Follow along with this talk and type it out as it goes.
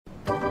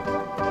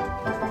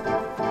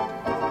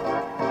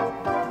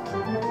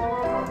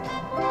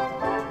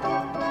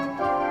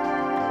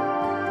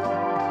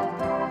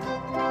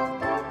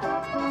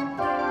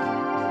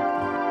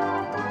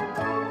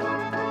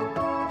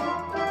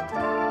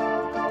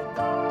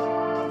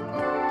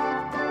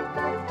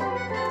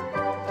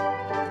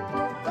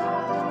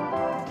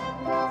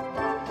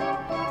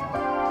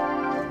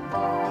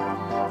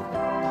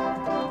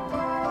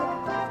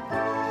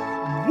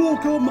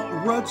Welcome,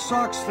 Red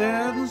Sox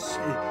fans.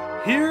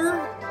 Here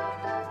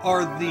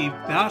are the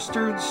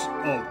Bastards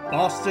of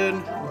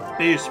Boston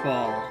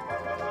Baseball.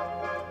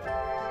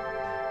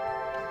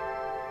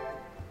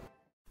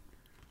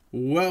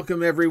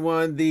 Welcome,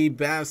 everyone. The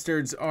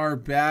Bastards are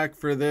back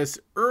for this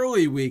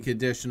early week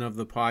edition of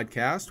the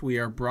podcast. We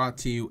are brought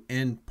to you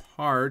in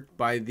part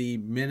by the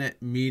Minute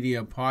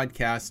Media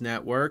Podcast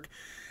Network.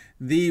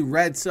 The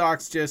Red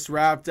Sox just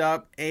wrapped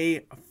up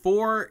a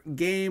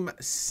 4-game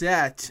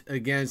set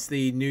against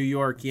the New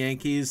York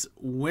Yankees,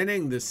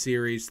 winning the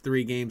series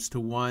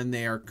 3-1.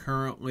 They are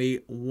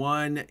currently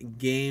 1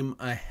 game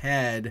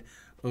ahead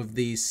of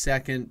the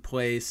second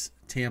place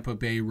Tampa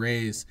Bay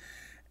Rays.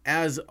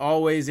 As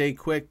always, a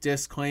quick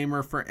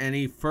disclaimer for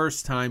any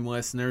first-time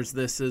listeners.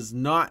 This is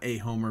not a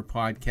Homer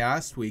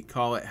podcast. We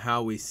call it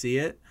how we see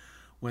it.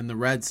 When the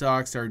Red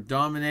Sox are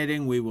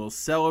dominating, we will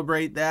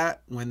celebrate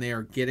that. When they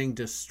are getting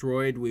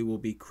destroyed, we will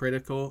be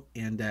critical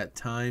and at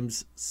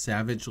times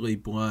savagely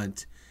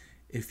blunt.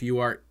 If you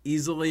are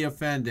easily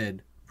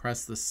offended,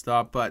 press the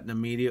stop button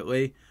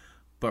immediately.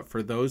 But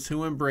for those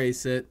who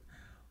embrace it,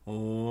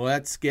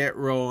 let's get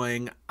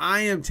rolling.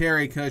 I am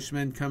Terry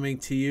Cushman coming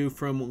to you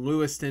from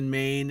Lewiston,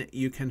 Maine.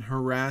 You can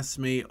harass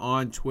me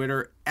on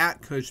Twitter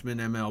at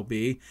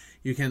CushmanMLB.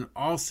 You can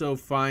also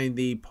find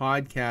the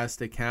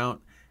podcast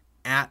account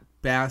at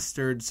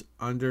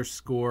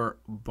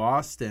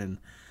Bastards_Boston.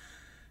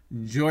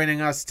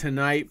 Joining us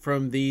tonight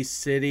from the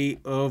city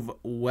of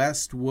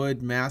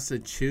Westwood,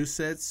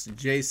 Massachusetts,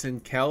 Jason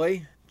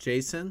Kelly.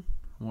 Jason,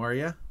 how are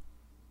you?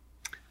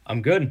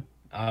 I'm good.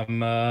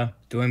 I'm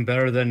doing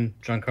better than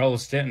Giancarlo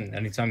Stanton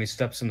anytime he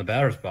steps in the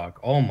batter's box.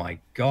 Oh, my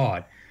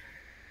God.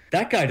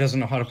 That guy doesn't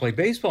know how to play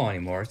baseball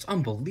anymore. It's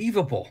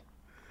unbelievable.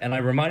 And I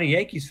reminded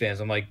Yankees fans,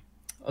 I'm like,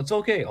 it's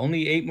okay.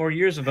 Only 8 more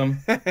years of him.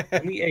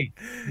 Only 8.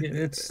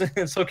 It's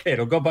okay.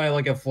 It'll go by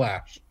like a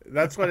flash.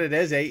 That's what it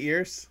is, 8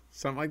 years?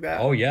 Something like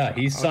that? Oh, yeah.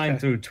 He's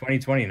signed through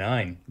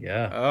 2029.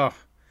 Yeah. Oh,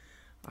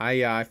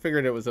 I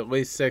figured it was at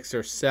least 6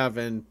 or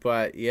 7,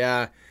 but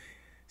yeah.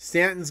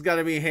 Stanton's got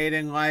to be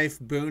hating life.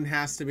 Boone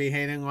has to be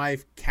hating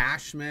life.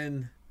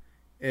 Cashman,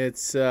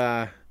 it's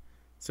a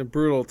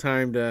brutal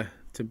time to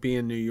be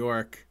in New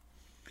York.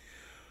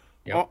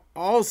 Yep.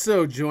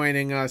 Also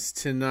joining us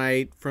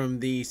tonight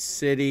from the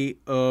city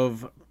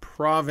of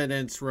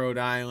Providence, Rhode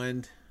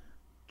Island,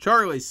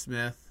 Charlie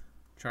Smith.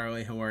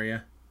 Charlie, how are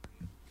you?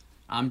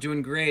 I'm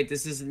doing great.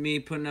 This isn't me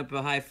putting up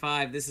a high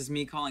five. This is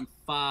me calling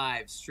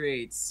 5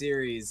 straight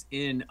series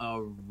in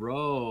a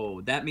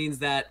row. That means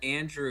that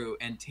Andrew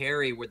and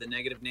Terry were the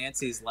negative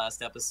Nancys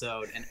last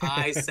episode, and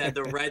I said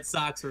the Red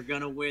Sox were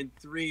going to win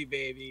 3,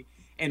 baby.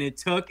 And it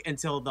took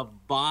until the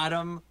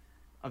bottom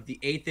of the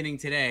 8th inning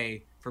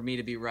today for me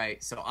to be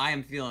right. So I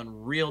am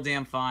feeling real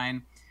damn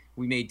fine.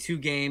 We made 2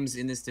 games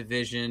in this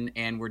division,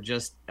 and we're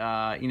just,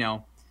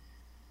 1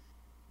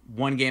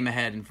 game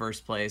ahead in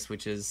first place,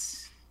 which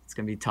is... It's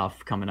going to be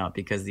tough coming up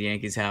because the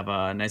Yankees have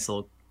a nice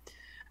an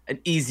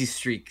easy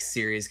streak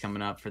series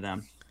coming up for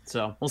them.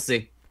 So we'll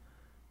see.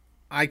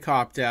 I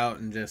copped out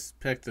and just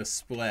picked a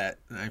split.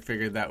 And I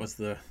figured that was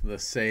the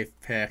safe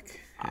pick.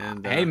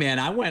 And hey man,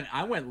 I went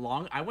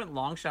long. I went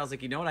long shot. I was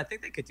like, you know what? I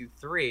think they could do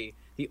 3.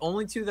 The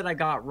only 2 that I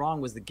got wrong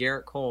was the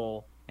Gerrit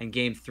Cole and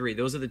Game 3.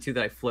 Those are the 2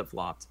 that I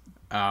flip-flopped.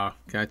 Oh,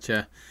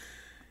 gotcha.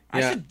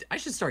 Yeah. I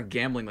should start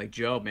gambling like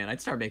Joe, man. I'd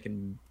start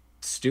making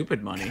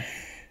stupid money.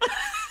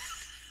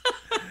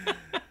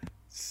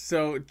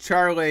 So,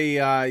 Charlie,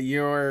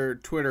 your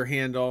Twitter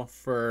handle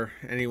for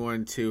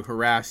anyone to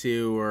harass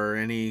you or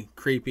any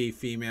creepy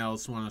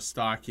females want to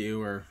stalk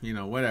you or,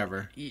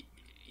 whatever.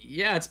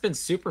 Yeah, it's been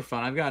super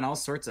fun. I've gotten all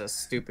sorts of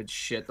stupid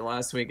shit the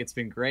last week. It's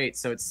been great.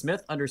 So it's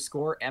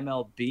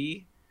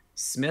Smith_MLB.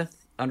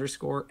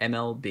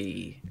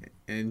 Smith_MLB.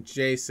 And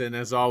Jason,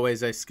 as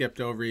always, I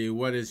skipped over you.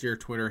 What is your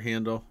Twitter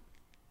handle?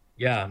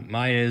 Yeah,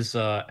 mine is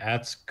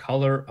at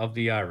Color of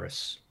the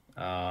Iris.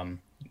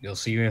 You'll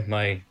see me with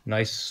my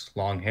nice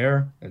long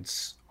hair.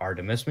 It's hard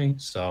to miss me.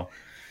 So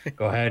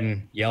go ahead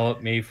and yell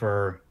at me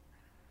for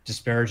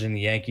disparaging the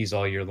Yankees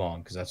all year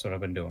long because that's what I've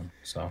been doing.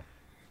 So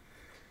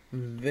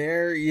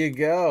there you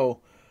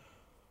go.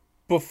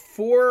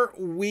 Before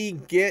we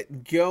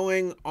get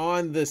going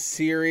on the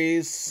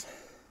series,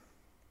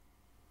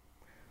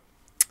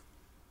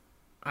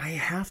 I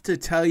have to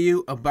tell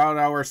you about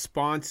our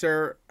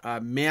sponsor,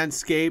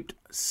 Manscaped.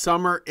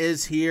 Summer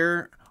is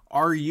here.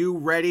 Are you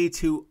ready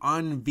to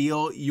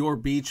unveil your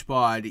beach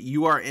bod?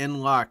 You are in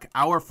luck.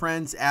 Our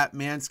friends at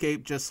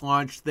Manscaped just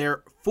launched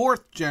their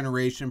 4th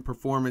generation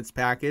performance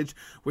package,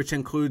 which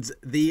includes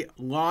the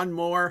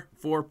Lawnmower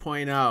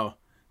 4.0.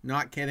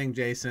 Not kidding,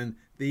 Jason.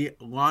 The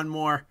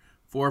Lawnmower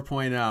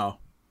 4.0.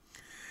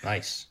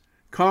 Nice.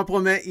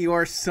 Complement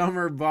your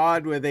summer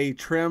bod with a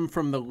trim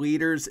from the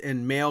leaders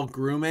in male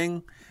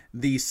grooming.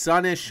 The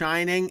sun is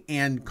shining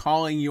and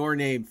calling your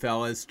name,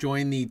 fellas.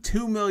 Join the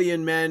 2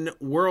 million men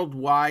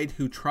worldwide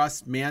who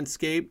trust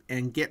Manscaped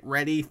and get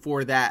ready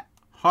for that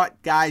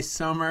hot guy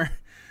summer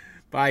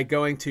by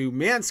going to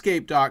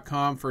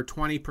manscaped.com for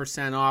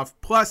 20% off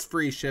plus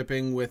free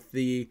shipping with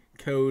the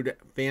code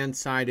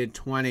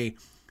FANSIDED20.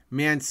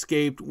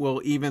 Manscaped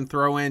will even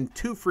throw in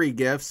 2 free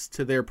gifts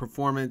to their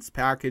Performance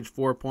Package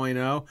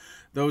 4.0.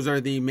 Those are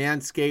the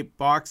Manscaped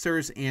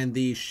Boxers and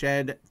the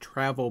Shed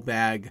Travel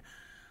Bag.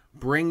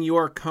 Bring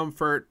your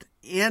comfort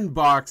and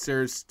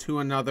boxers to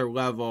another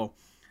level.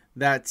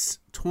 That's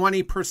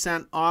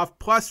 20% off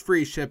plus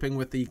free shipping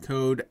with the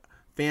code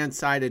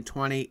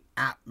FANSIDED20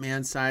 at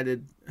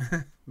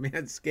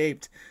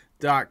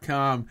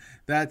manscaped.com.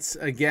 That's,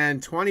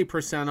 again,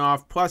 20%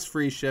 off plus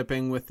free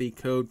shipping with the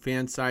code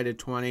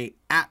FANSIDED20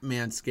 at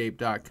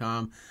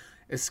manscaped.com.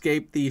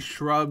 Escape the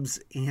shrubs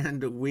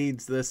and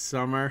weeds this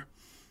summer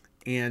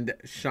and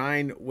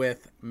shine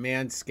with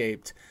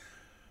Manscaped.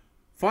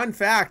 Fun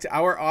fact,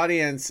 our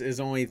audience is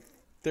only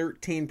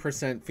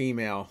 13%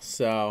 female,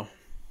 so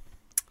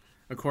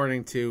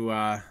according to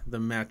the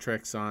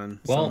metrics on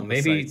some of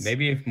the sites.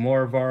 Maybe if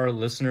more of our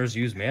listeners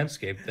use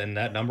Manscaped, then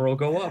that number will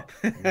go up.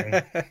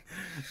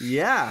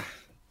 Yeah.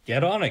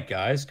 Get on it,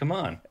 guys. Come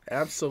on.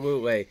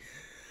 Absolutely.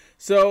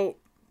 So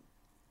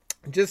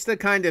just to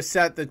kind of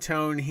set the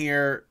tone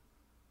here,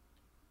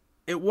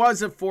 it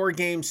was a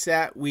 4-game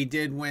set. We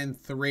did win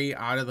 3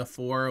 out of the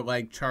 4,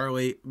 like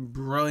Charlie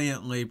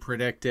brilliantly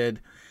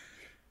predicted.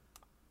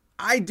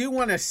 I do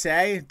want to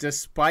say,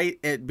 despite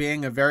it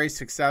being a very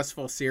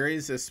successful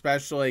series,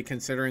 especially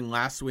considering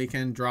last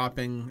weekend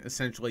dropping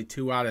essentially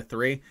 2 out of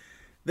 3,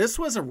 this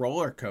was a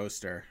roller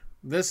coaster.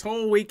 This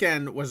whole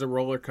weekend was a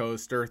roller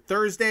coaster.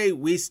 Thursday,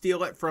 we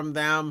steal it from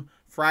them.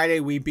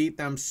 Friday, we beat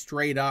them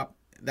straight up.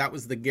 That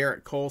was the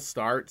Gerrit Cole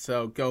start,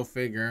 so go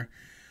figure.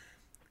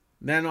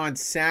 Then on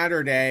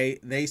Saturday,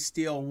 they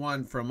steal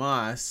one from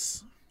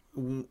us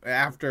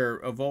after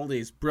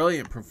Eovaldi's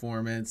brilliant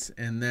performance.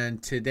 And then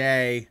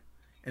today,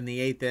 in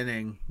the 8th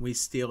inning, we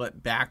steal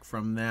it back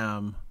from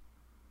them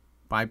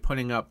by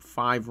putting up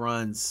 5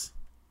 runs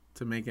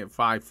to make it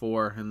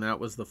 5-4, and that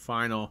was the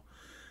final.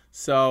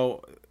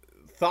 So,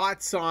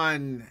 thoughts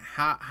on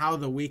how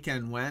the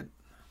weekend went?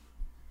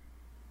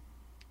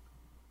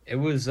 It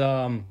was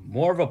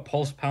more of a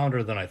pulse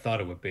pounder than I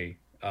thought it would be.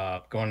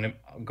 Going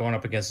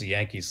up against the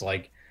Yankees,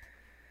 like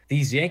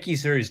these Yankee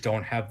series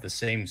don't have the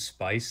same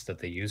spice that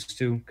they used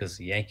to, because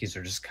the Yankees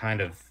are just kind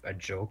of a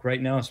joke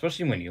right now,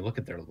 especially when you look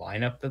at their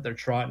lineup that they're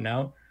trotting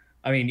out.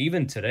 I mean,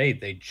 even today,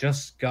 they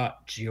just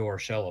got Gio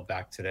Urshela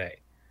back today.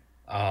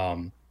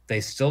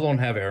 They still don't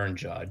have Aaron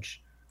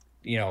Judge.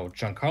 You know,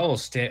 Giancarlo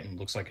Stanton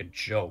looks like a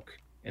joke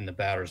in the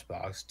batter's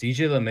box.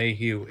 DJ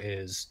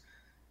LeMahieu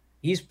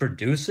he's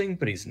producing,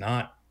 but he's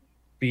not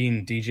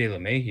being DJ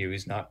LeMahieu.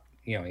 He's not,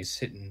 he's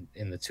hitting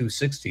in the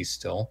 260s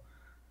still.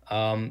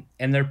 And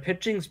their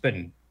pitching's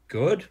been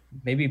good,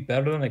 maybe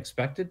better than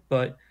expected,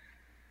 but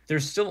they're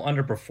still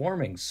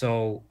underperforming.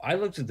 So I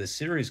looked at the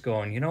series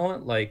going, you know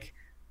what? Like,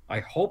 I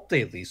hope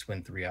they at least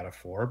win 3 out of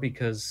 4,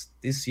 because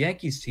this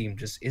Yankees team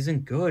just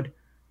isn't good.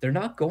 They're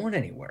not going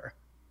anywhere.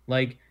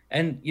 Like,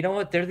 and you know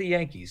what? They're the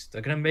Yankees.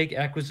 They're going to make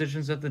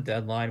acquisitions at the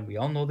deadline. We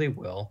all know they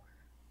will,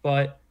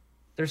 but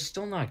they're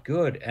still not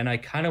good. And I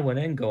kind of went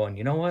in going,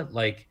 you know what?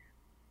 Like,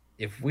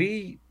 if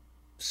we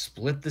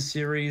split the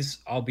series,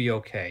 I'll be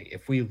okay.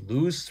 If we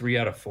lose 3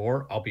 out of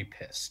 4, I'll be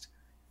pissed.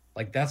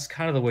 Like, that's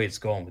kind of the way it's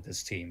going with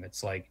this team.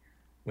 It's like,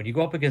 when you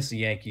go up against the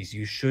Yankees,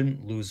 you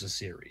shouldn't lose a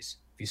series.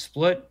 If you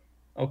split,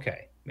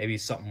 okay, maybe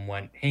something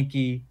went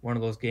hinky, one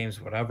of those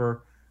games,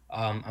 whatever.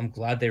 I'm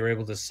glad they were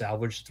able to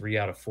salvage 3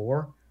 out of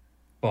 4,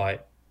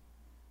 but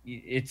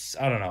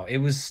I don't know. It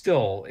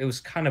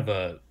was kind of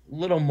a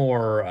little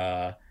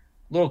more,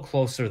 little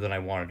closer than I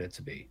wanted it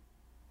to be.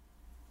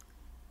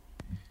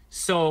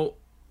 So,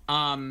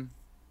 I'm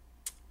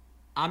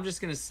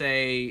just gonna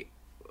say,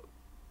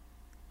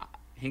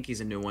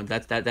 hinky's a new one.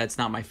 That's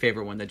not my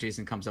favorite one that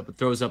Jason comes up with.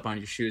 Throws up on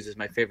your shoes is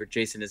my favorite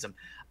Jasonism.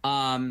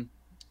 I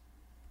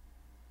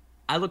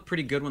look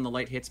pretty good when the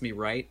light hits me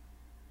right,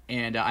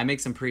 and I make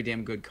some pretty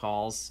damn good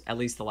calls. At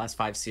least the last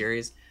 5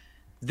 series.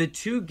 The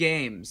 2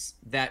 games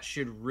that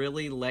should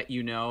really let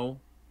you know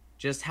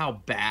just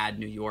how bad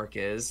New York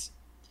is.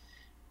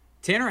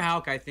 Tanner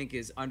Houck, I think,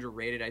 is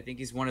underrated. I think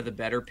he's one of the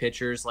better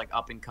pitchers, like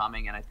up and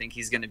coming, and I think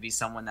he's going to be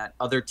someone that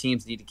other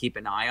teams need to keep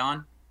an eye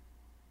on.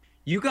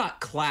 You got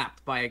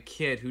clapped by a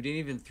kid who didn't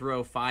even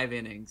throw 5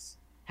 innings,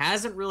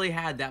 hasn't really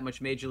had that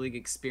much major league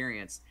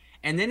experience.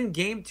 And then in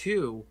game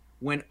 2,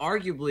 when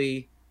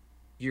arguably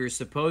your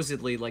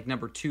supposedly like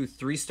number 2,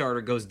 3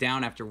 starter goes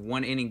down after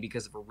 1 inning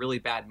because of a really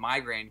bad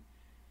migraine,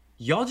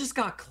 y'all just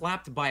got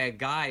clapped by a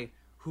guy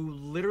who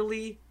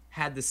literally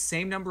had the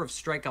same number of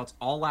strikeouts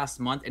all last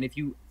month. And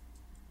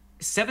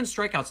 7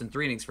 strikeouts in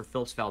 3 innings for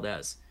Phillips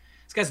Valdez.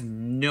 This guy's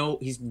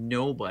he's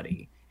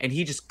nobody. And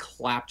he just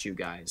clapped you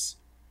guys.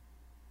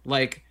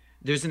 Like,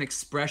 there's an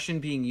expression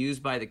being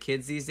used by the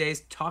kids these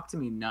days. Talk to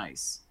me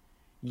nice.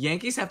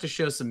 Yankees have to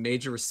show some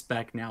major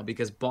respect now,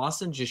 because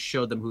Boston just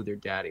showed them who their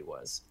daddy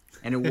was.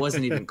 And it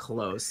wasn't even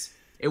close.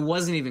 It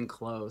wasn't even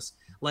close.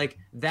 Like,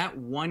 that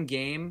one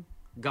game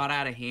got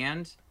out of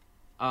hand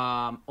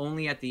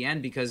only at the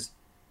end, because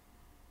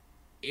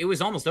it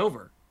was almost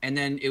over. And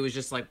then it was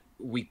just like,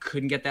 we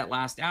couldn't get that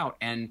last out,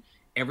 and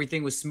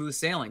everything was smooth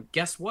sailing.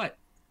 Guess what?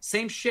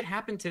 Same shit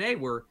happened today,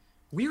 where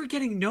we were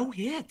getting no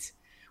hit.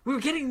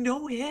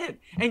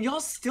 And y'all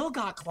still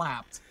got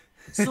clapped.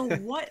 So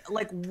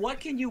what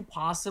can you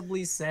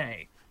possibly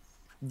say?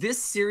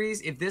 This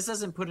series, if this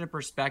doesn't put it in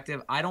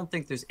perspective, I don't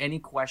think there's any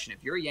question.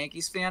 If you're a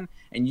Yankees fan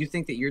and you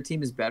think that your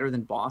team is better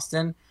than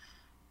Boston,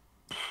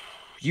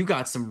 you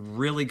got some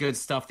really good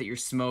stuff that you're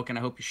smoking. I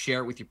hope you share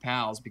it with your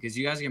pals because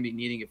you guys are going to be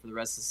needing it for the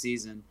rest of the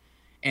season.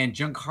 And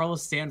Giancarlo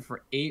Stanton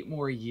for 8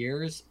 more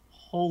years,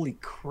 holy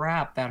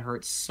crap, that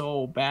hurts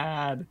so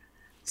bad.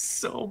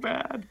 So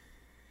bad.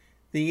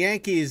 The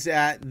Yankees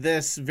at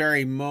this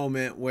very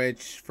moment,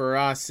 which for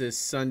us is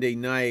Sunday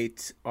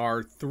night,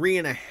 are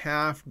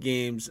 3.5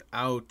 games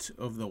out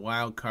of the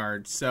wild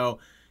card. So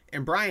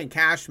in Brian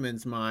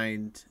Cashman's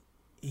mind,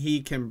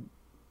 he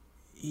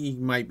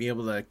might be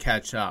able to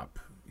catch up.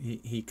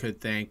 He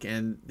could think.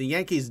 And the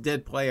Yankees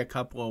did play a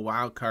couple of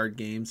wild card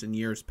games in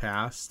years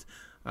past.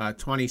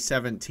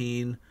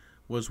 2017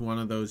 was one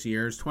of those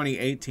years.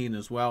 2018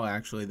 as well,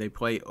 actually. They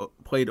played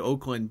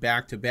Oakland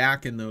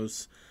back-to-back in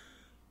those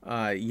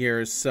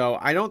years. So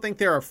I don't think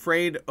they're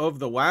afraid of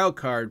the wild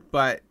card,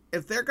 but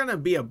if they're going to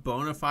be a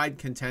bona fide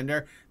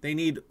contender, they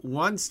need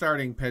one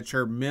starting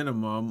pitcher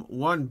minimum,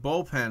 one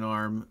bullpen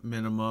arm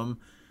minimum,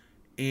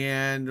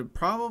 and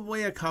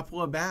probably a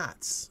couple of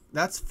bats.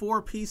 That's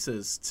 4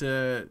 pieces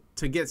to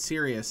get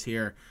serious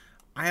here.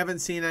 I haven't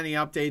seen any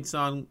updates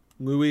on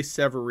Luis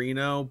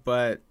Severino,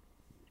 but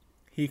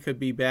he could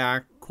be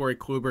back. Corey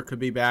Kluber could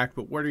be back,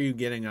 but what are you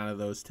getting out of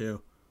those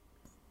two?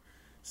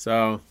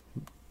 So,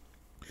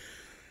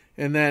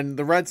 and then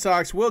the Red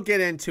Sox, we'll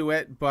get into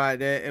it,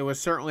 but it was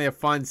certainly a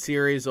fun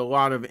series, a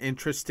lot of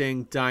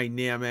interesting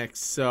dynamics.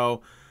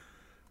 So,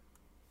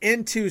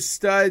 into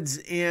studs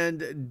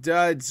and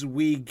duds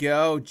we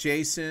go.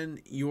 Jason,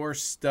 your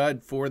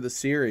stud for the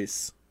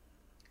series.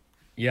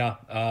 Yeah,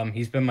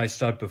 he's been my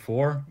stud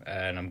before,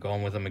 and I'm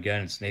going with him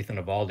again. It's Nathan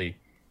Eovaldi.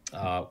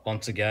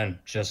 Once again,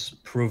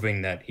 just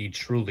proving that he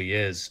truly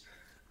is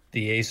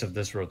the ace of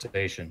this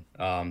rotation.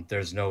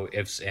 There's no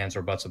ifs, ands,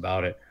 or buts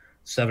about it.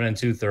 7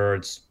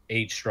 2/3,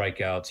 8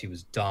 strikeouts. He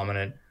was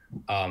dominant.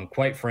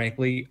 Quite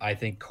frankly, I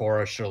think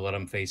Cora should have let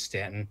him face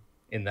Stanton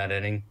in that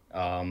inning.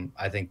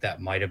 I think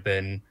that might have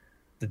been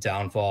the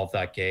downfall of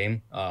that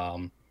game.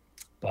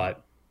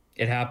 But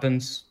it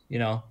happens. You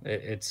know,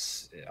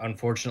 it's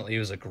unfortunately, it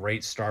was a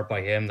great start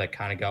by him that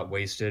kind of got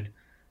wasted.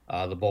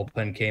 The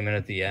bullpen came in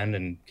at the end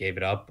and gave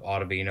it up.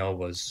 Ottavino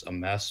was a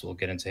mess. We'll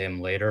get into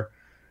him later.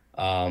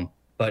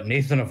 But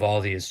Nathan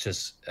Eovaldi is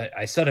just,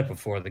 I said it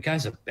before, the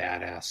guy's a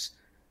badass.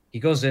 He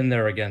goes in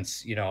there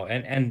against,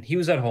 and he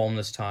was at home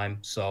this time,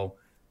 so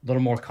a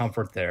little more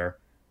comfort there.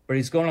 But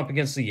he's going up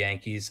against the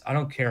Yankees. I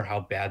don't care how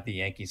bad the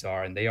Yankees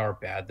are, and they are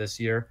bad this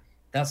year.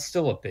 That's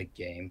still a big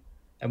game.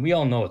 And we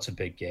all know it's a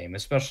big game,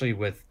 especially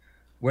with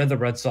where the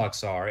Red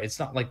Sox are. It's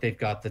not like they've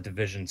got the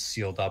division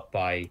sealed up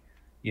by,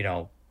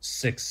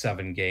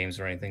 6-7 games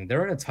or anything.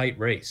 They're in a tight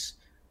race.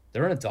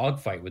 They're in a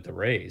dogfight with the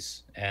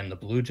Rays, and the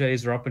Blue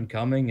Jays are up and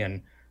coming,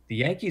 and the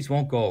Yankees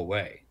won't go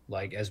away.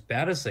 Like, as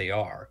bad as they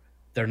are,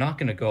 they're not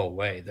going to go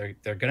away.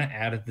 They're going to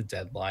add at the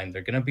deadline.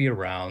 They're going to be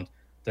around.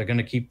 They're going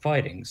to keep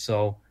fighting.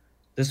 So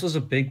this was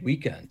a big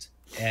weekend,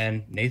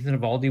 and Nathan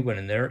Eovaldi went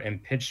in there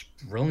and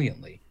pitched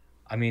brilliantly.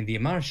 I mean, the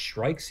amount of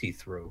strikes he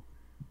threw,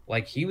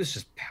 like, he was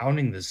just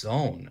pounding the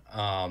zone.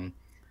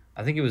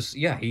 I think it was,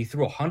 he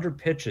threw 100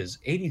 pitches.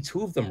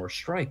 82 of them were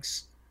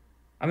strikes.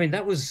 I mean,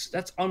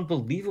 that's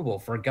unbelievable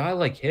for a guy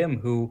like him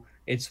who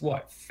it's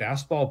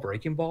fastball,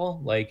 breaking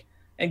ball? Like,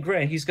 and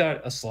granted, he's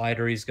got a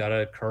slider, he's got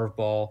a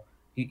curveball.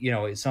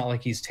 It's not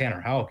like he's Tanner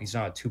Houck. He's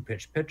not a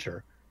 2-pitch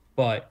pitcher.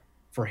 But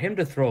for him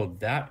to throw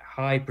that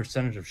high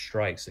percentage of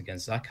strikes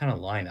against that kind of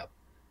lineup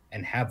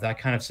and have that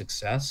kind of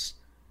success,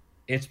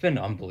 it's been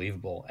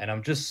unbelievable. And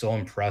I'm just so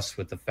impressed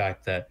with the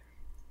fact that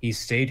he's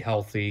stayed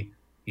healthy.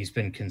 He's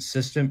been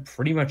consistent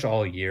pretty much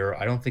all year.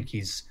 I don't think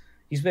he's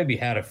maybe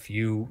had a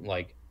few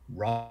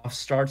rough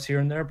starts here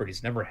and there, but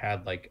he's never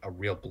had a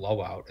real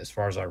blowout as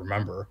far as I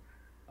remember.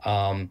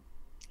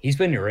 He's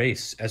been your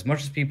ace. As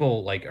much as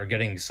people are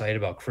getting excited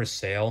about Chris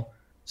Sale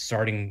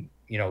starting,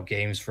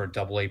 games for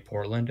AA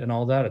Portland and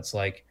all that, it's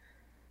I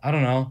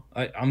don't know.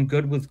 I'm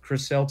good with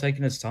Chris Sale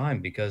taking his time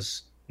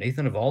because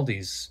Nathan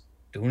Eovaldi's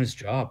doing his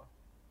job.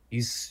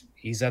 He's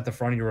at the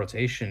front of your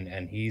rotation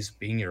and he's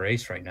being your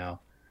ace right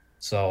now.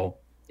 So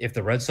if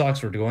the Red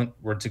Sox were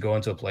to go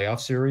into a playoff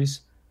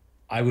series,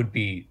 I would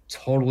be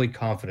totally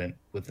confident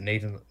with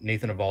Nathan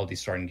Eovaldi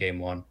starting game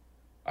 1.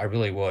 I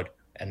really would.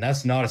 And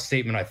that's not a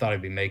statement I thought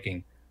I'd be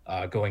making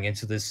going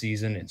into this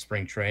season in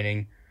spring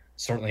training.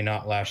 Certainly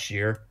not last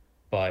year.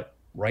 But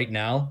right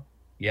now,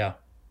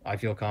 I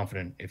feel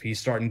confident. If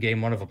he's starting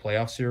game 1 of a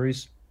playoff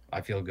series,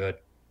 I feel good.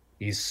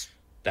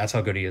 That's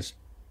how good he is.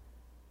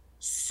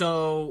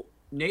 So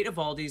Nate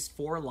Eovaldi's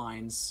 4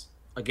 lines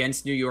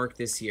against New York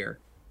this year.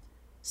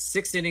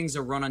 6 innings,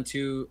 a run on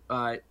 2,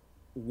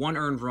 1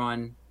 earned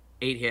run,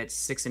 8 hits,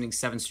 6 innings,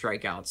 7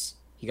 strikeouts.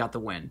 He got the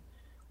win.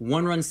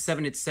 1 run,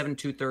 7 hits, 7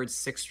 2/3,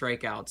 6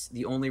 strikeouts.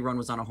 The only run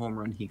was on a home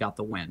run. He got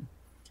the win.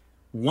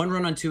 1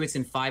 run on 2 hits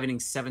in 5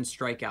 innings, 7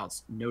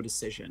 strikeouts. No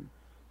decision.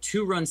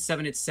 2 runs,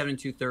 7 hits, 7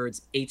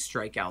 2/3, 8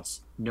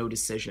 strikeouts, no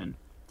decision.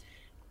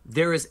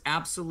 There is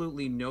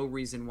absolutely no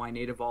reason why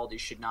Nate Eovaldi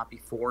should not be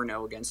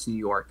 4-0 against New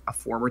York, a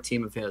former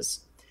team of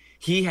his.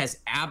 He has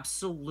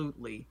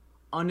absolutely,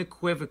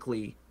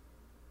 unequivocally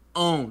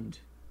owned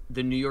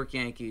the New York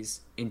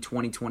Yankees in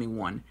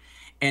 2021.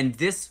 And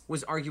this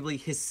was arguably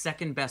his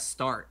second best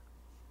start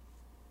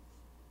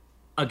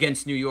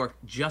against New York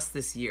just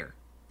this year.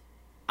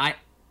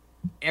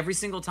 Every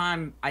single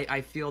time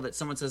I feel that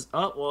someone says,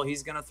 oh, well,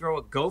 he's going to throw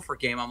a gopher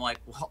game, I'm like,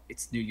 well,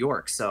 it's New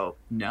York, so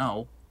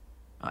no.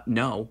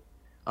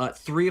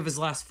 3 of his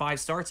last 5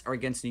 starts are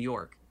against New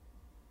York.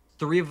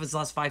 3 of his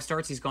last 5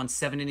 starts, he's gone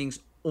 7 innings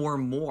or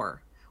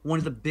more. One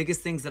of the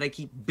biggest things that I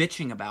keep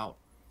bitching about,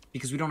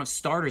 because we don't have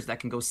starters that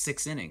can go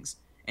 6 innings.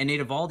 And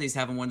Nate Eovaldi's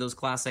having one of those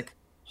classic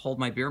hold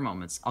my beer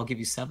moments. I'll give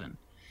you 7.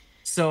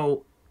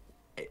 So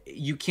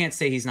you can't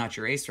say he's not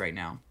your ace right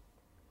now.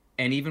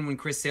 And even when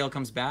Chris Sale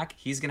comes back,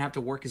 he's going to have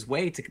to work his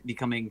way to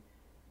becoming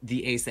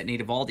the ace that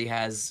Nate Eovaldi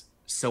has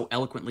so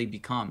eloquently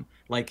become.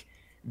 Like,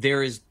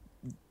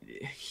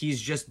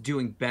 he's just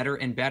doing better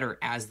and better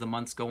as the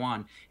months go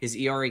on. His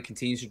ERA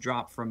continues to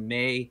drop from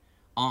May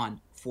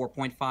on,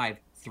 4.5,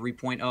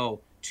 3.0,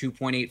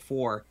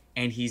 2.84,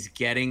 and he's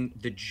getting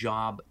the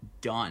job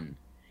done.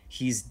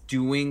 He's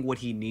doing what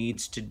he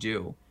needs to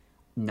do.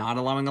 Not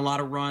allowing a lot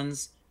of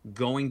runs,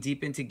 going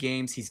deep into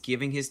games. He's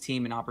giving his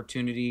team an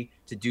opportunity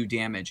to do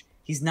damage.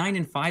 He's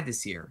 9-5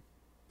 this year.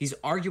 He's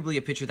arguably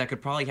a pitcher that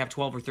could probably have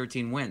 12 or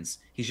 13 wins.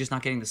 He's just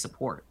not getting the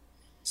support.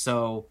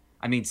 So,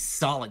 I mean,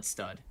 solid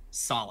stud.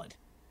 Solid.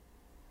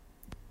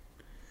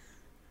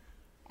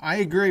 I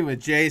agree with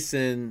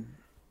Jason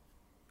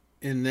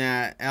in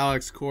that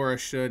Alex Cora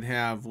should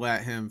have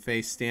let him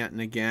face Stanton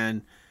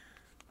again.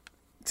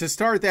 To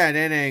start that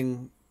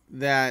inning,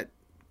 that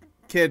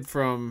kid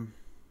from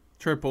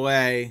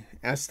AAA,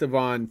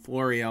 Esteban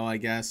Florial, I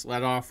guess,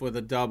 led off with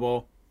a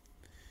double.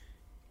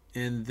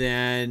 And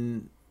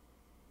then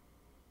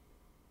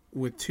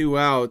with 2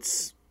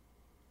 outs,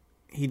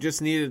 he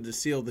just needed to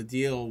seal the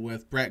deal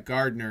with Brett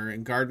Gardner.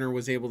 And Gardner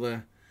was able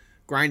to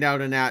grind out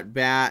an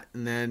at-bat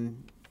and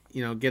then,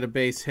 get a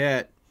base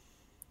hit.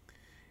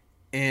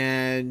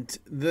 And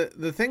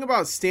the thing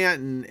about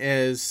Stanton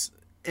is,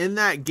 in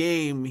that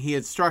game, he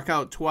had struck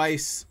out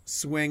twice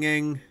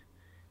swinging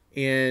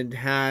and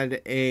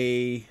had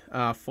a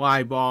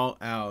fly ball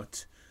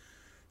out.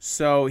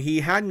 So he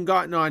hadn't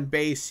gotten on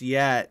base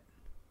yet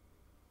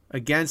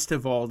against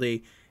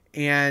Eovaldi.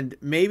 And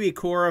maybe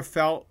Cora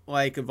felt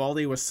like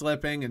Eovaldi was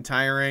slipping and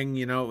tiring.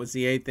 It was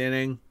the 8th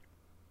inning.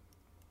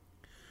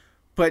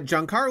 But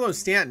Giancarlo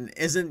Stanton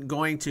isn't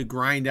going to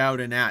grind out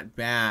an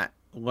at-bat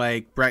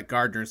like Brett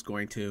Gardner's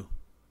going to.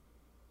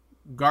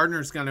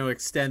 Gardner's going to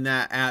extend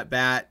that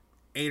at-bat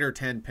 8 or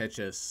 10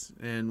 pitches.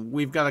 And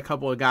we've got a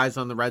couple of guys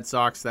on the Red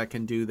Sox that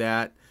can do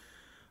that.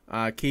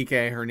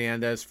 Kike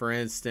Hernandez, for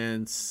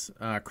instance.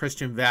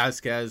 Christian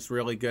Vasquez,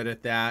 really good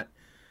at that.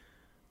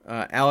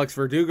 Alex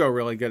Verdugo,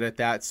 really good at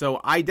that. So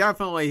I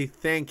definitely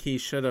think he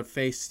should have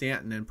faced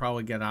Stanton and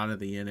probably get out of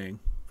the inning.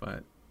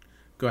 But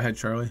go ahead,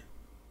 Charlie.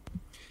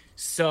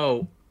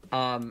 So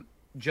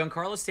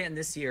Giancarlo Stanton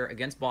this year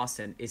against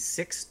Boston is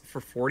 6 for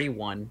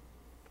 41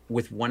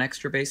 with 1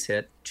 extra base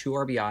hit, 2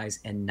 RBIs,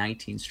 and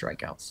 19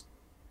 strikeouts.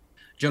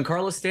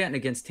 Giancarlo Stanton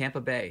against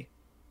Tampa Bay.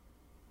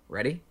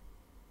 Ready?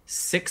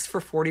 6 for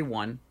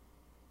 41,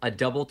 a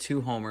double,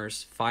 2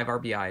 homers, 5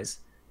 RBIs,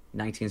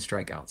 19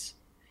 strikeouts.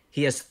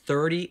 He has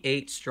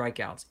 38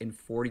 strikeouts in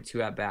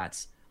 42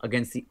 at-bats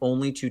against the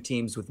only 2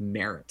 teams with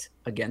merit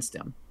against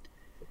him.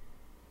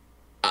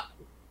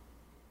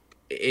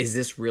 Is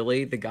this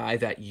really the guy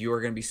that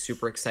you're going to be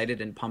super excited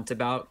and pumped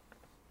about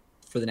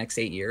for the next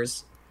 8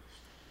 years?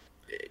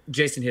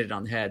 Jason hit it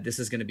on the head. This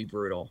is going to be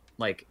brutal.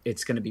 Like,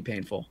 it's going to be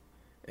painful.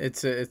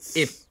 If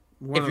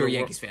you're a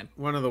Yankees fan.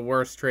 One of the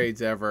worst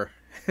trades ever.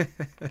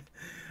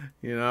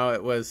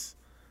 It was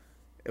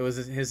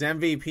his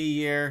MVP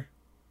year.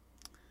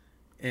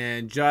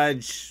 And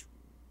Judge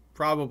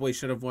probably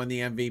should have won the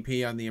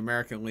MVP on the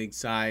American League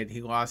side.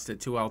 He lost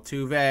it to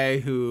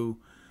Altuve, who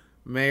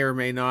may or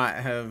may not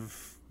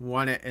have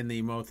won it in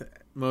the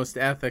most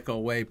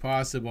ethical way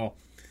possible.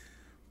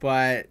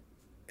 But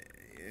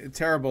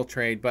terrible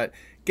trade. But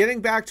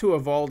getting back to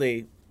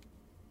Eovaldi,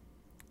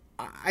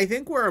 I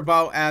think we're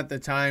about at the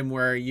time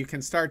where you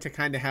can start to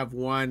kind of have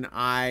one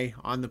eye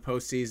on the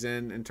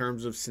postseason in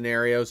terms of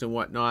scenarios and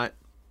whatnot.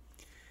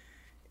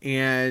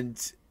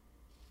 And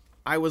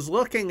I was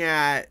looking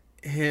at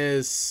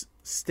his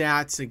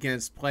stats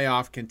against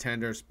playoff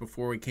contenders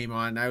before we came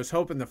on. I was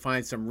hoping to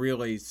find some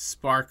really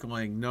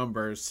sparkling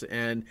numbers,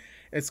 and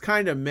it's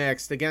kind of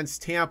mixed.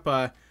 Against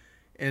Tampa,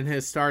 in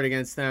his start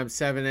against them,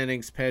 7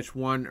 innings pitched,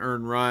 1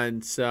 earned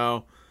run,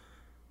 so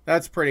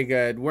that's pretty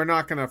good. We're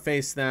not going to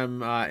face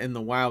them in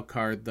the wild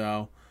card,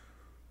 though.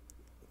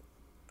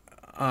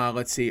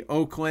 Let's see,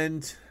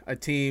 Oakland, a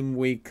team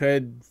we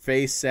could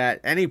face at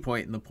any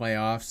point in the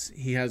playoffs.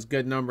 He has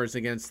good numbers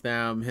against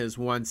them. His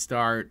 1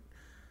 start,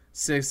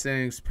 6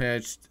 innings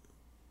pitched,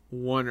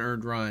 1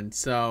 earned run.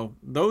 So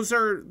those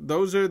are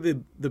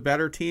the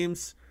better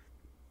teams.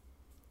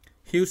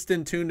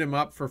 Houston tuned him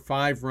up for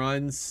 5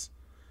 runs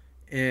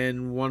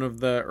in one of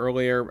the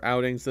earlier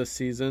outings this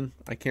season.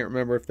 I can't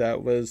remember if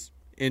that was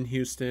in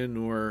Houston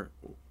or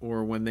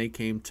when they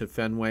came to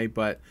Fenway,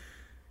 but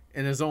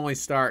in his only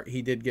start,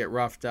 he did get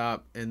roughed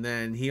up. And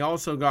then he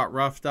also got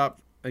roughed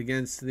up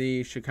against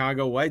the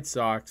Chicago White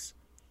Sox.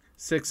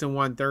 6 and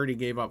 1/3,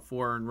 gave up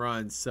 4 earned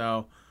runs.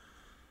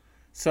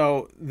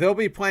 So they'll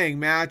be playing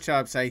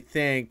matchups, I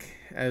think,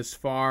 as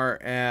far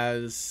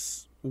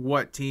as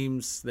what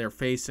teams they're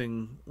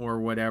facing or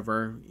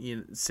whatever.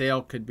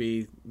 Sale could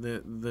be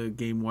the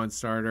game 1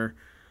 starter.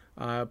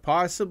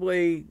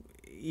 Possibly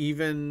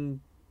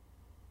even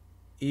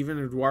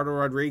Eduardo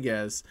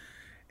Rodriguez.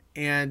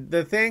 And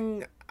the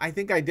thing, I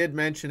think I did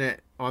mention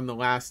it on the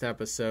last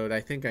episode.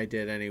 I think I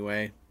did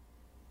anyway.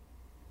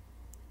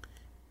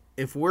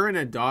 If we're in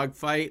a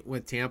dogfight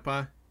with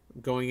Tampa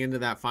going into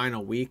that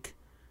final week,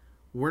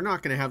 we're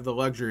not going to have the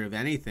luxury of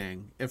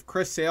anything. If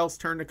Chris Sale's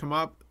turn to come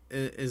up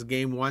is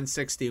game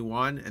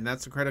 161, and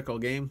that's a critical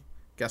game,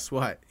 guess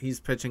what? He's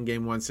pitching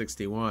game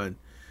 161.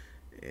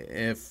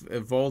 If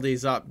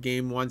Eovaldi's up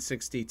game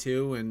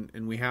 162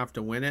 and we have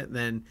to win it,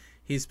 then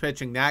he's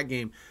pitching that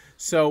game.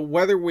 So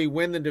whether we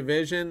win the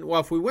division,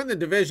 well, if we win the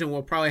division,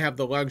 we'll probably have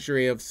the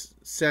luxury of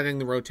setting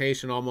the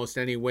rotation almost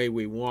any way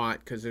we want,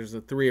 because there's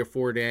a 3 or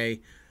 4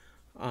 day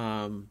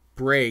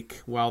break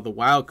while the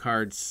wild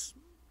cards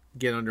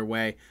get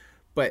underway.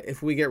 But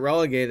if we get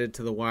relegated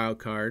to the wild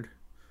card,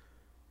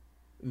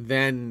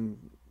 then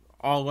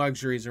all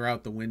luxuries are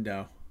out the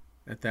window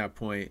at that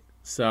point.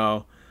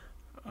 So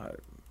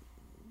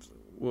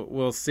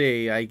we'll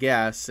see, I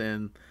guess.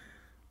 And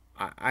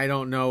I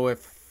don't know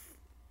if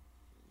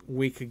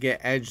we could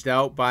get edged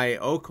out by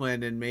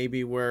Oakland and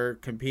maybe we're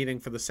competing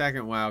for the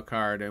second wild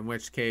card, in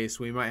which case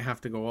we might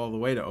have to go all the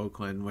way to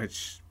Oakland,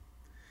 which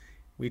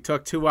we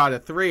took 2 out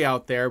of 3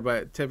 out there,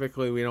 but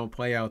typically we don't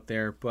play out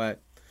there.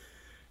 But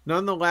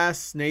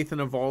nonetheless, Nathan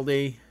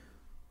Eovaldi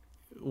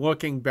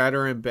looking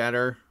better and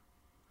better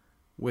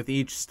with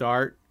each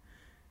start.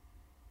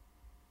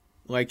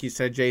 Like you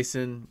said,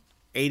 Jason,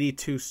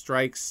 82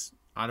 strikes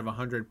out of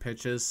 100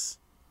 pitches.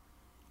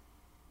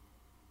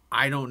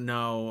 I don't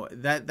know.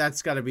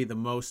 That's got to be the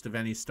most of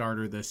any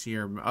starter this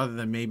year, other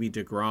than maybe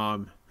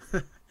DeGrom.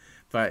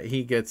 But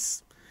he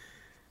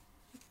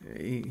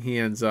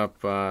ends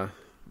up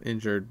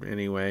injured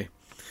anyway.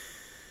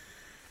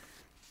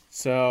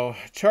 So,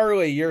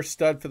 Charlie, your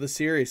stud for the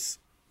series.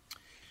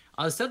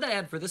 The stud that I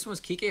had for this one was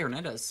Kike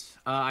Hernandez.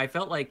 I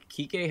felt like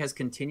Kike has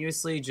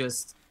continuously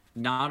just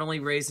not only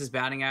raised his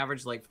batting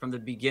average, like from the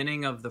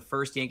beginning of the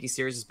first Yankee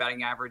series, his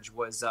batting average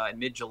was in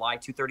mid-July,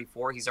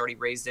 234. He's already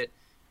raised it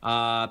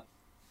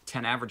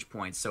 10 average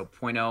points, so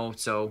 0.0,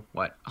 so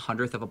what,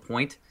 100th of a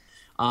point,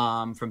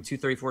 from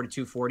 234 to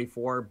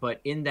 244.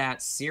 But in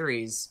that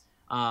series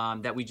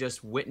that we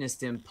just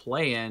witnessed him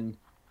play in,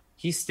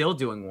 he's still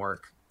doing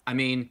work. I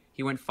mean,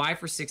 he went 5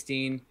 for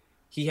 16.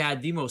 He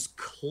had the most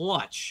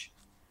clutch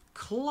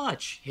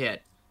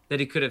hit that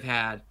he could have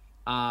had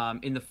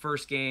in the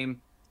first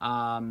game.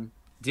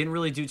 Didn't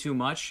really do too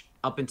much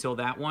up until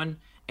that one.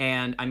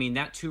 And, I mean,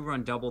 that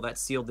 2-run double, that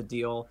sealed the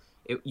deal.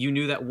 You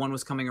knew that one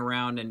was coming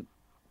around, and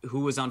who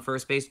was on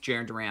first base?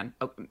 Jarren Duran,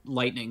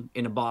 lightning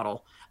in a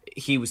bottle.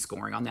 He was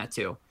scoring on that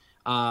too.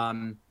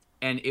 And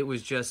it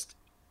was just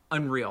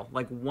unreal,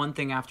 like one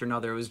thing after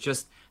another. It was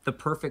just the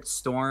perfect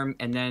storm.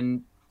 And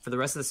then for the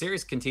rest of the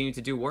series, continued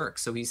to do work.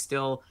 So he's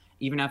still,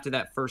 even after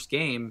that first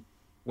game,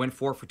 went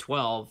 4 for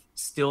 12,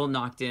 still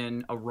knocked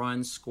in a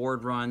run,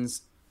 scored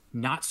runs,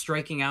 not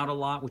striking out a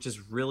lot, which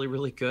is really,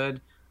 really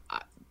good.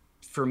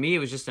 For me, it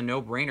was just a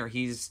no-brainer.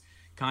 He's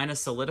kind of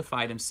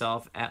solidified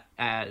himself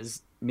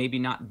as maybe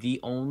not the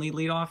only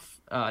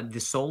the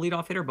sole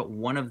leadoff hitter, but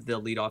one of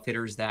the leadoff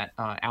hitters that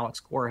Alex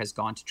Cora has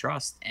gone to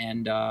trust.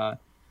 And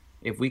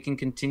if we can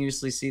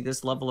continuously see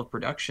this level of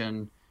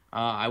production,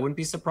 I wouldn't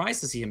be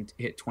surprised to see him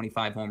hit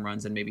 25 home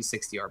runs and maybe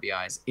 60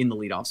 RBIs in the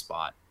leadoff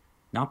spot.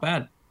 Not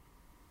bad.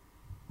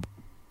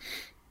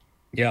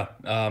 Yeah,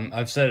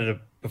 I've said it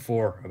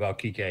before about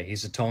Kike.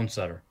 He's a tone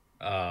setter.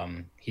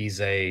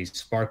 He's a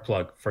spark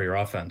plug for your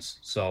offense.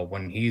 So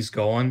when he's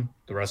going,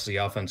 the rest of the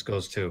offense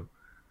goes too.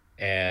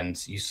 And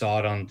you saw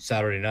it on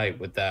Saturday night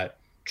with that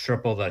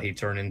triple that he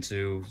turned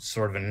into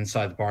sort of an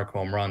inside the park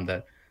home run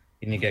that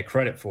he didn't get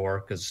credit for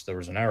because there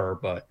was an error,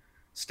 but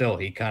still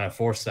he kind of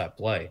forced that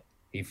play.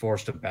 He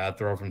forced a bad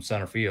throw from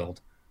center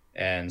field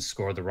and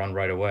scored the run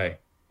right away.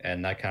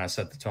 And that kind of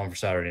set the tone for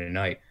Saturday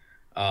night.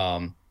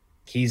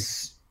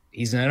 He's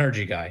an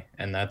energy guy,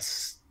 and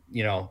that's,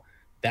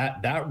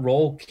 that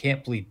role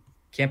can't be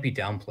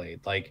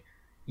downplayed. Like,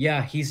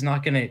 yeah, he's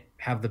not going to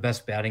have the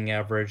best batting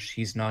average.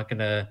 He's not going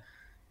to,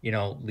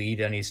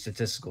 lead any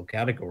statistical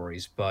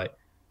categories, but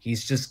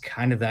he's just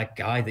kind of that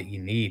guy that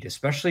you need,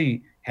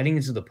 especially heading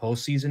into the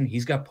postseason.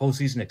 He's got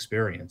postseason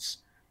experience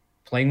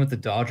playing with the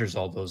Dodgers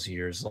all those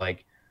years.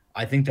 Like,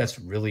 I think that's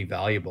really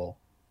valuable.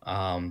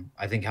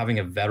 I think having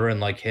a veteran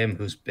like him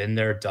who's been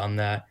there, done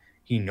that,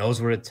 he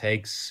knows what it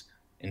takes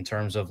in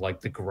terms of like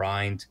the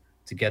grind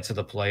to get to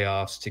the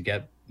playoffs, to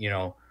get,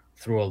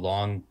 through a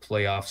long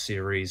playoff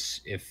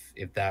series, if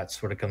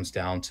that's what it comes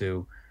down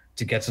to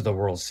get to the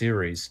World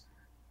Series.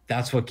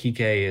 That's what Kike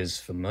is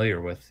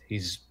familiar with.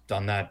 He's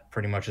done that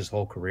pretty much his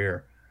whole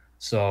career.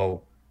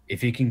 So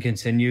if he can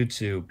continue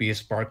to be a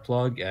spark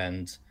plug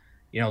and,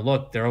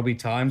 look, there will be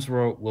times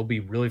where we'll be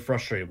really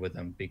frustrated with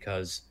him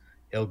because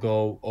he'll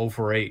go 0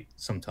 for 8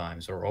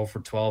 sometimes or 0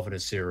 for 12 in a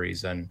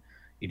series and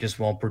he just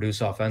won't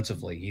produce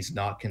offensively. He's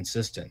not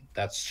consistent.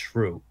 That's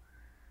true.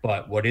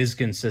 But what is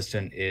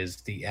consistent is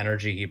the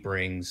energy he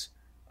brings,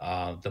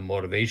 the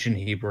motivation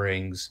he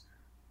brings,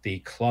 the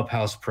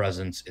clubhouse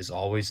presence is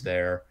always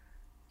there.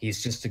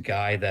 He's just a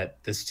guy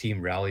that this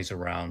team rallies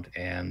around,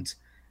 and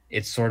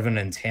it's sort of an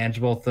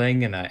intangible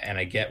thing. And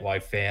I get why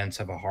fans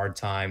have a hard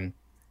time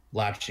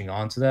latching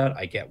onto that.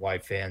 I get why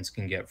fans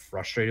can get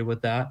frustrated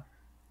with that,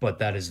 but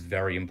that is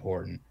very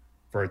important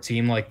for a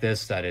team like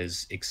this that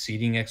is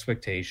exceeding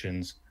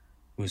expectations,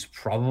 who's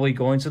probably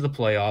going to the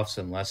playoffs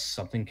unless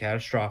something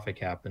catastrophic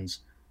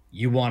happens.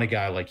 You want a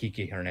guy like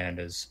Kike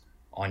Hernandez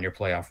on your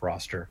playoff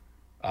roster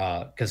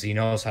because he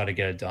knows how to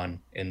get it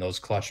done in those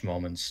clutch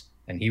moments.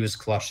 And he was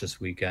clutch this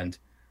weekend.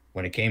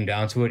 When it came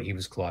down to it, he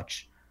was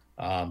clutch.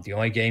 The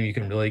only game you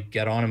can really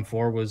get on him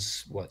for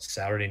was,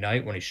 Saturday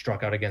night when he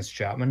struck out against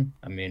Chapman.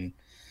 I mean,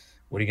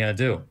 what are you going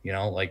to do?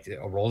 Like a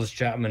Aroldis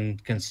Chapman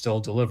can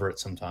still deliver it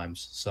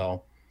sometimes.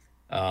 So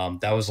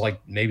that was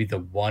like maybe the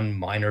one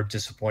minor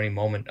disappointing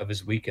moment of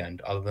his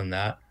weekend. Other than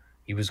that,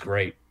 he was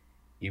great.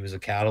 He was a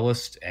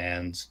catalyst,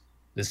 and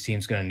this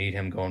team's going to need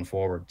him going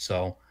forward.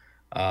 So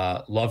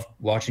love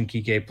watching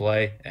Kike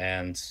play,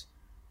 and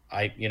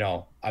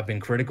I've been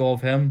critical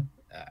of him.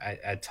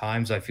 At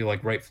times, I feel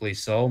like rightfully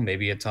so,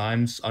 maybe at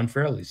times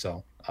unfairly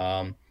so.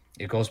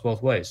 It goes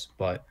both ways,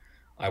 but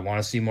I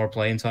want to see more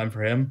playing time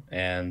for him.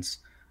 And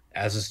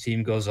as his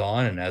team goes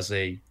on and as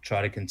they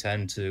try to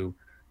contend to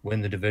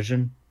win the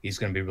division, he's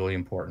going to be really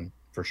important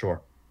for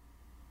sure.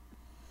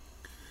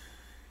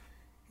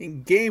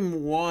 In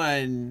game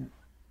one,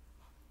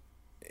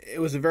 it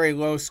was a very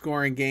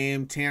low-scoring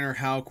game. Tanner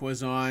Houck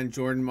was on.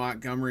 Jordan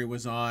Montgomery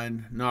was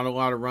on. Not a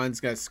lot of runs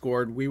got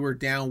scored. We were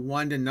down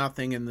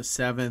 1-0 in the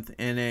 7th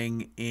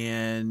inning,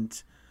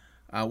 and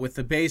with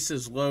the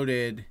bases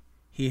loaded,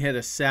 he hit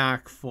a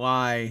sac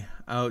fly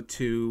out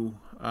to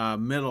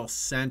middle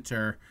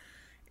center,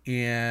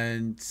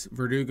 and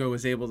Verdugo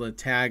was able to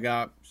tag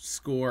up,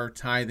 score,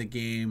 tie the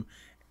game.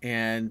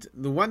 And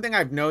the one thing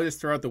I've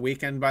noticed throughout the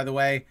weekend, by the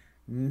way,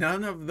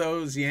 none of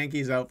those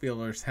Yankees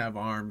outfielders have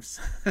arms.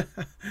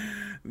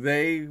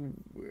 They,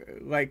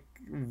 like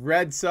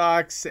Red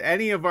Sox,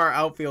 any of our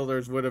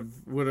outfielders would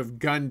have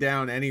gunned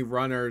down any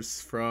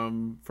runners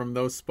from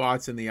those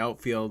spots in the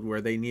outfield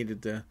where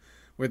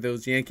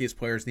those Yankees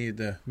players needed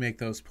to make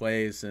those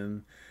plays.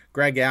 And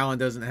Greg Allen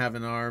doesn't have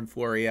an arm,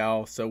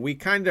 Florial. So we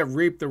kind of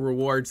reaped the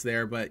rewards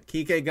there, but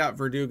Kike got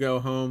Verdugo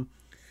home.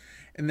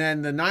 And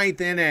then the 9th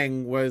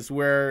inning was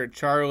where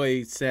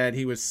Charlie said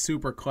he was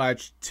super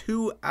clutch.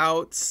 2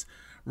 outs.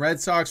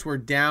 Red Sox were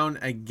down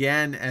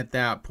again at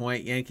that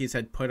point. Yankees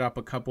had put up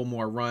a couple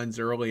more runs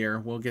earlier.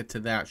 We'll get to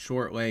that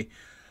shortly.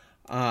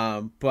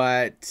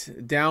 But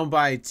down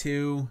by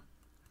 2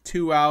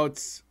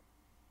 outs.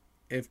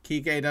 If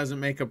Kike doesn't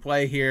make a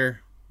play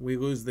here, we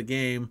lose the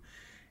game.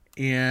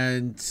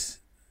 And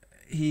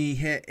he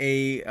hit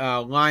a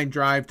line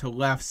drive to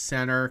left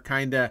center,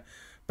 kind of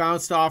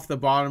bounced off the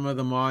bottom of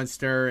the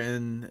monster,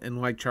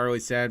 and like Charlie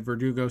said,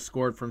 Verdugo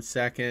scored from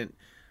second.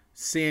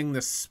 Seeing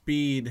the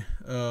speed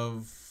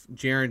of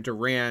Jarren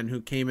Duran,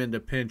 who came into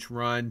pinch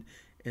run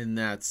in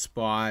that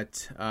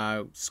spot,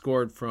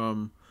 scored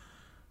from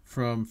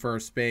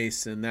first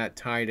base, and that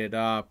tied it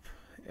up,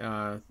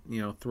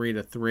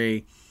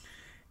 3-3.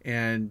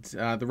 And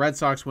the Red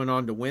Sox went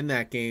on to win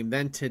that game.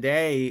 Then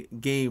today,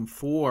 Game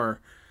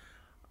 4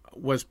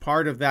 was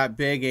part of that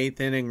big 8th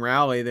inning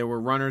rally. There were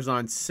runners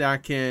on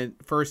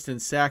first and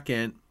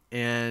second,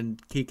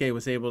 and Kike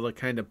was able to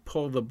kind of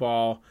pull the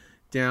ball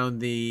down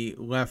the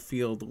left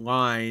field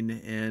line,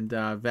 and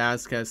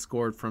Vasquez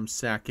scored from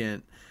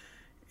second,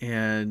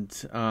 and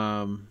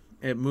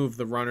it moved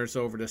the runners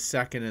over to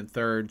second and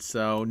third,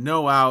 so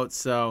no outs.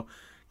 So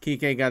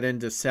Kike got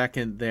into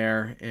second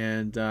there,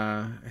 and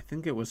I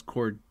think it was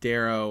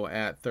Cordero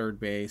at third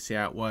base.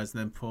 Yeah, it was. And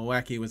then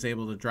Pilecki was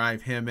able to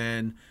drive him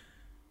in.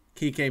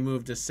 Kike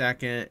moved to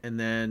second, and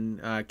then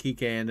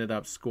Kike ended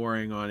up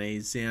scoring on a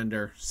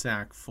Xander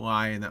sac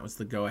fly, and that was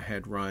the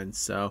go-ahead run.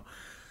 So,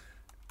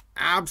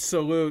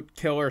 absolute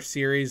killer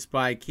series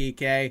by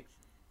Kike.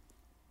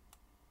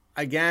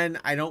 Again,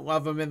 I don't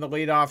love him in the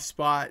leadoff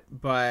spot,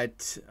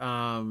 but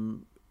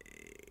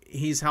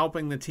he's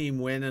helping the team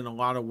win in a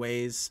lot of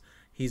ways.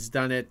 He's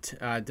done it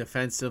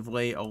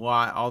defensively a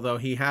lot, although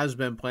he has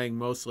been playing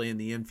mostly in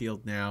the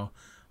infield now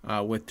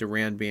with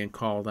Duran being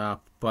called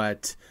up.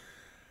 But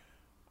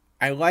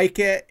I like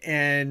it,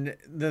 and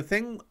the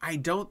thing I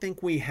don't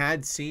think we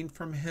had seen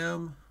from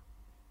him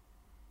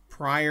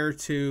prior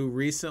to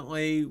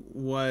recently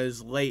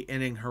was late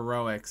inning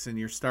heroics, and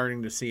you're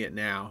starting to see it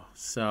now.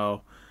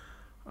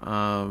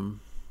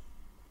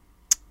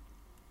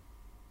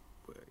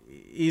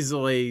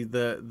 easily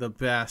the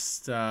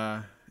best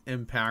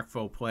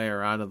impactful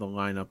player out of the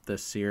lineup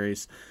this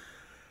series.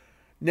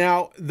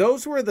 Now,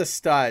 those were the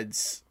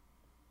studs.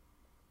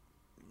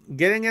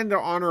 Getting into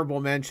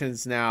honorable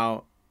mentions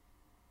now,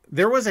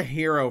 there was a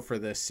hero for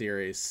this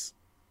series.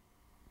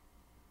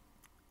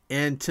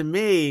 And to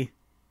me,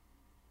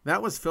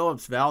 that was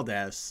Phillips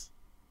Valdez.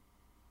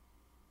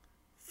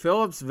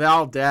 Phillips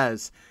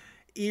Valdez.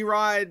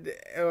 Erod,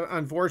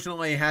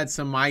 unfortunately, had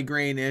some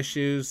migraine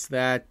issues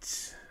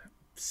that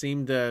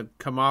seemed to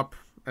come up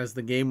as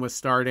the game was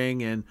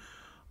starting and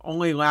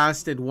only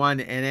lasted 1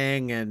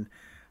 inning. And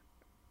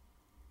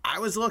I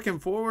was looking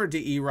forward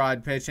to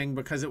Erod pitching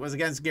because it was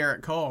against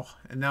Gerrit Cole.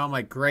 And now I'm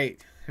like,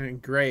 great.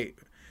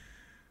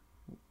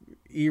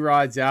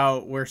 Erod's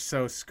out. We're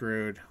so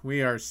screwed.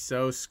 We are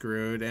so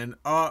screwed. And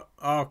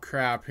oh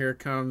crap, here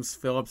comes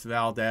Phillips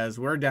Valdez.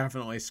 We're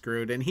definitely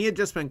screwed. And he had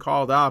just been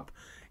called up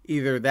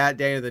either that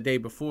day or the day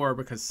before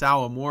because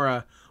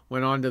Sawamura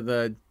went onto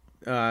the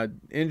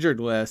injured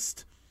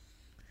list.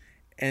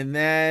 And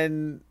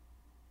then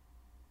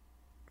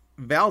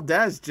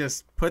Valdez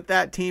just put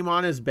that team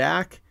on his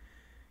back.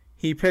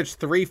 He pitched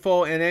 3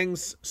 full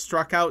innings,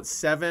 struck out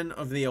 7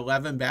 of the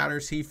 11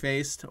 batters he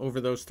faced over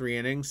those 3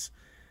 innings,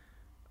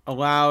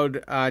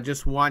 allowed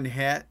just 1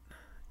 hit,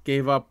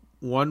 gave up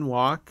 1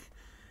 walk,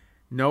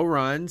 no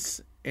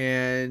runs,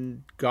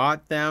 and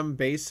got them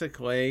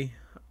basically,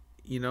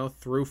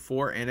 through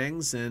 4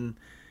 innings and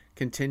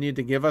continued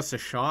to give us a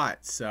shot.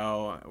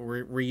 So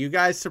were you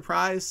guys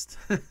surprised?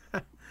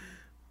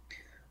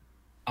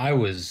 I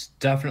was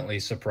definitely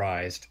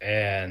surprised,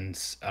 and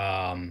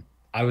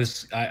I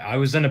was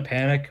in a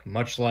panic,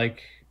 much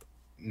like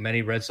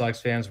many Red Sox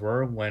fans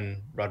were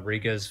when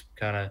Rodriguez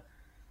kind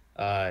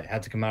of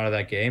had to come out of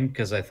that game,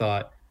 because I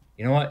thought,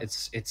 you know what,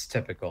 it's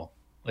typical.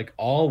 Like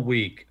all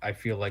week, I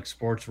feel like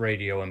sports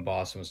radio in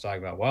Boston was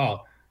talking about,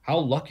 wow, how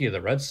lucky are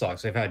the Red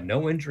Sox? They've had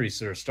no injuries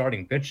to their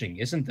starting pitching.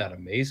 Isn't that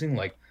amazing?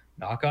 Like,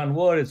 knock on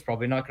wood, it's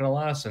probably not going to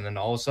last. And then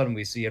all of a sudden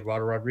we see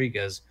Eduardo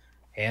Rodriguez,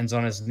 hands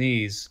on his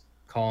knees,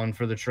 calling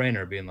for the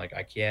trainer, being like,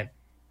 I can't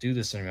do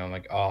this anymore. I'm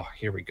like, oh,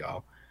 here we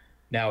go.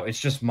 Now, it's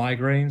just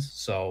migraines,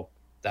 so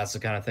that's the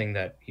kind of thing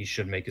that he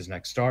should make his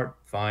next start.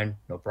 Fine,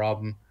 no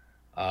problem.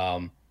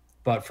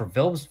 But for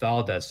Phillips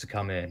Valdez to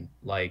come in,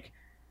 like,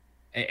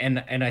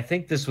 and I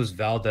think this was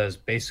Valdez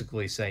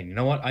basically saying, you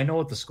know what, I know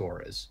what the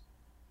score is.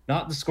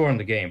 Not the score in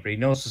the game, but he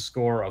knows the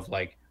score of,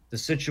 like, the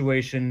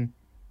situation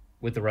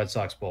with the Red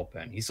Sox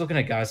bullpen. He's looking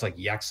at guys like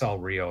Yaxel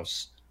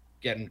Rios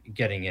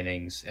getting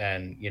innings,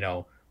 and,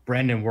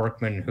 Brandon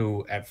Workman,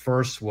 who at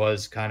first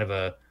was kind of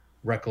a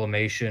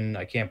reclamation,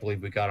 I can't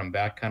believe we got him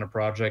back kind of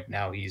project.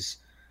 Now he's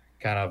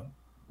kind of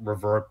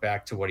revert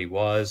back to what he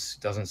was.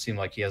 Doesn't seem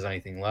like he has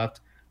anything left.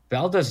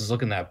 Valdez is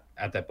looking at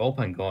that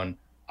bullpen going,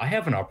 I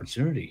have an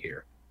opportunity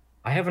here.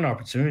 I have an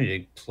opportunity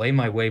to play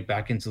my way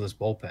back into this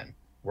bullpen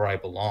where I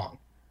belong.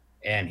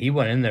 And he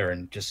went in there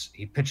and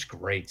he pitched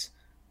great.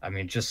 I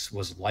mean, just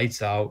was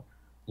lights out,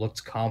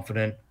 looked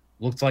confident,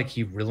 looked like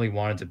he really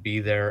wanted to be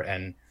there.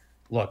 And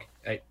look,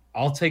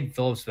 I'll take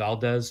Phillips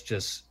Valdez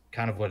just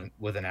kind of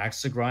with an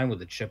axe to grind,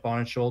 with a chip on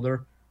his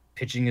shoulder,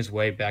 pitching his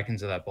way back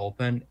into that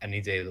bullpen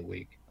any day of the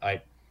week.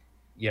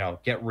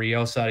 Get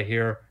Rios out of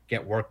here,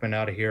 get Workman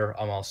out of here.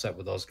 I'm all set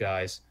with those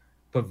guys.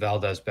 Put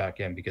Valdez back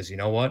in, because you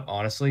know what?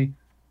 Honestly,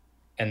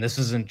 and this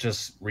isn't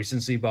just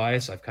recency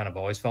bias, I've kind of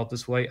always felt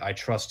this way, I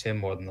trust him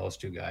more than those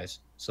 2 guys.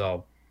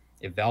 So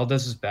if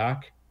Valdez is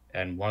back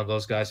and one of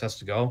those guys has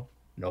to go,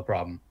 no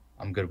problem.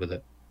 I'm good with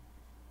it.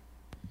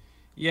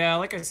 Yeah,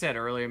 like I said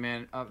earlier,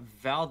 man,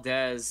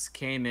 Valdez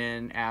came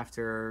in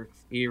after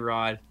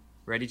Erod.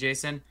 Ready,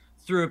 Jason?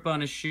 Threw up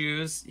on his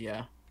shoes.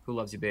 Yeah, who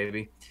loves you,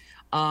 baby?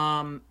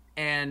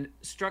 And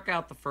struck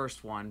out the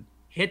first one,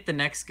 hit the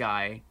next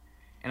guy,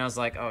 and I was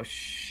like, oh,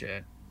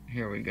 shit,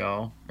 here we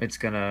go. It's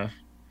going to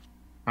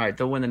 – all right,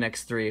 they'll win the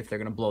next 3 if they're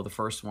going to blow the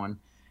first one.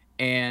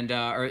 And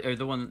or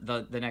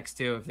the next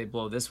 2 if they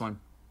blow this one.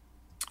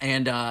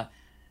 And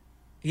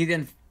he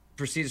then –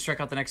 proceeded to strike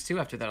out the next 2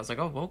 after that. I was like,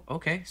 oh, well,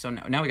 okay. So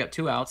now we got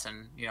 2 outs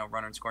and,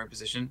 runner in scoring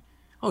position.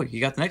 Oh,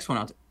 you got the next one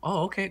out.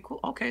 Oh, okay, cool.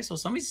 Okay, so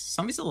somebody's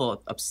a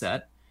little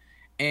upset,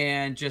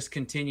 and just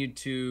continued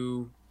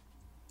to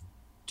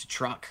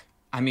truck.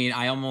 I mean,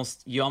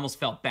 you almost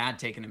felt bad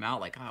taking him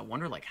out. Like, I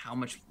wonder how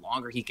much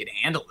longer he could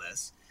handle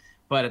this.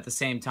 But at the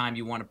same time,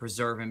 you want to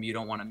preserve him. You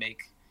don't want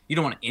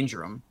to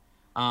injure him.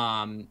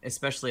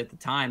 Especially at the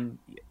time,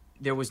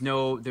 there was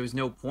no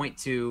point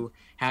to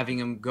having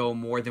him go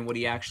more than what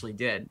he actually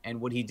did.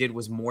 And what he did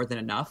was more than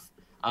enough.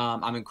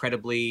 I'm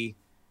incredibly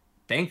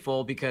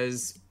thankful,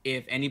 because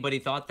if anybody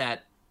thought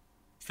that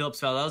Phillips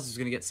Valdez was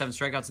going to get 7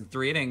 strikeouts in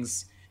 3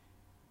 innings,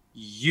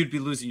 you'd be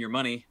losing your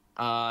money.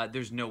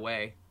 There's no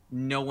way.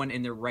 No one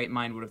in their right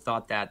mind would have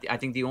thought that. I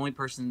think the only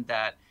person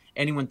that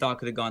anyone thought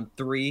could have gone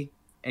 3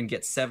 and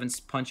get 7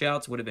 punch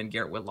outs would have been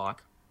Garrett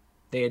Whitlock.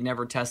 They had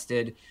never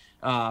tested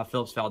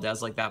Phillips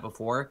Valdez like that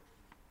before.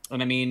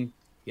 And I mean,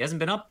 he hasn't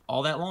been up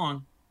all that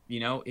long.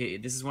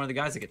 This is one of the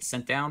guys that gets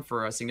sent down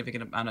for a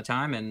significant amount of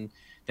time, and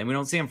then we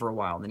don't see him for a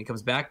while. And then he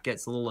comes back,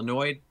 gets a little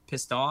annoyed,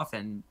 pissed off,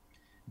 and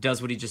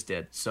does what he just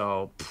did.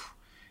 So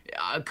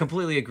I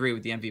completely agree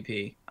with the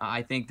MVP.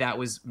 I think that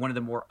was one of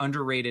the more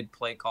underrated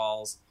play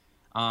calls.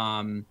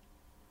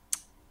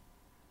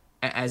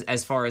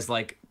 As far as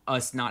like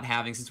us not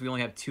having, since we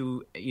only have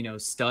two,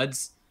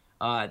 studs,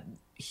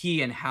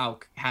 he and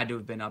Houck had to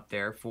have been up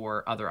there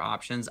for other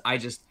options.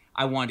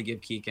 I wanted to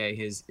give Kike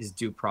his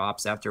due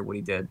props after what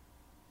he did.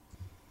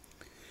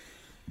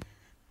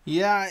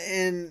 Yeah,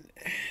 and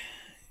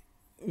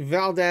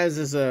Valdez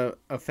is a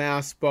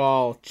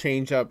fastball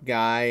changeup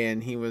guy,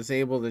 and he was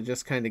able to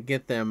just kind of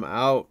get them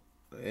out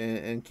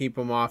and keep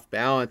them off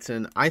balance.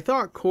 And I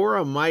thought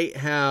Cora might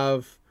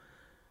have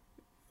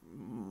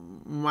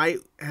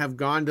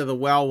gone to the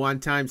well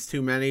one times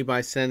too many by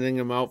sending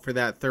him out for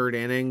that third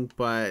inning,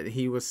 but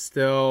he was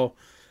still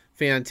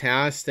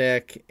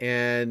fantastic.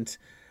 And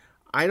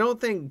I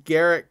don't think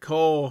Gerrit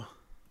Cole,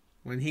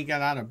 when he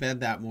got out of bed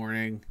that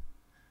morning,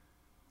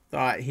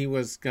 thought he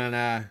was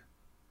gonna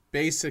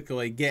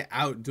basically get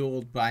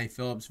out-dueled by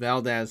Phillips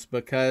Valdez,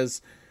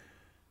 because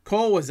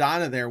Cole was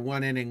out of there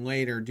one inning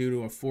later due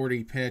to a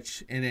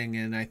 40-pitch inning,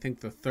 and I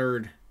think the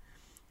third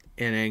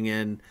inning.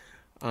 And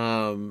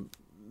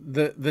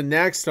the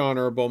next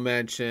honorable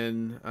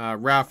mention,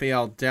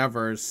 Rafael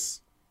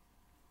Devers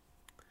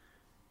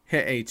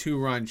hit a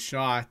 2-run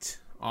shot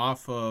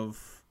off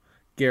of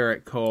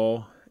Gerrit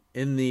Cole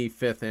in the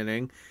 5th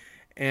inning,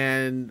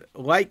 and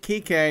like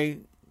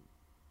Kike,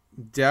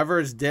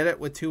 Devers did it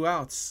with 2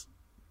 outs.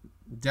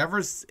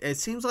 Devers, it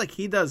seems like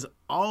he does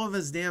all of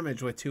his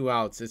damage with 2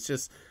 outs. It's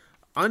just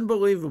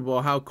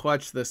unbelievable how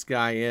clutch this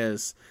guy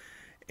is.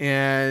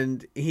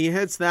 And he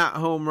hits that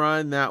home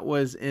run that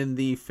was in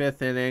the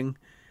 5th inning.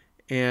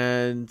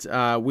 And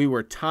we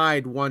were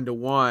tied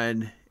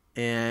 1-1.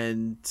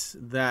 And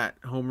that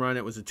home run,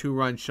 it was a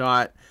 2-run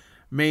shot,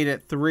 made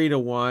it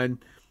 3-1.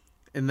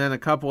 And then a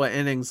couple of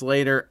innings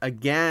later,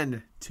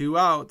 again, 2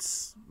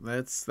 outs.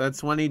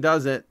 That's when he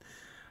does it.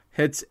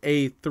 Hits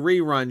a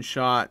 3-run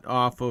shot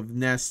off of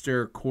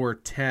Nestor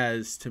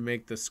Cortez to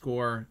make the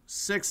score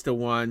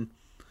 6-1.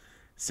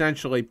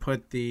 Essentially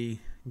put the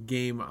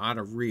game out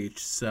of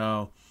reach.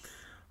 So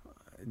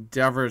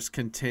Devers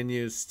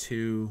continues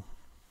to,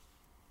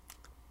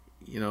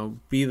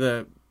 be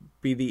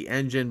the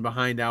engine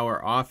behind our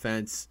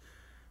offense.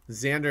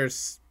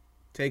 Xander's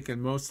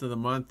taken most of the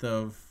month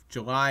of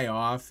July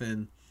off,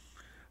 and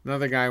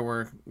another guy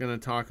we're going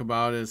to talk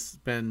about has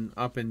been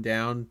up and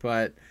down,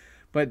 but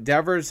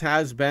Devers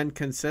has been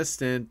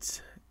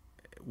consistent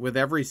with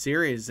every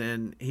series,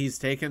 and he's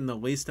taken the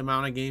least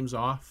amount of games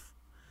off.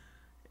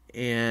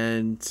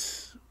 And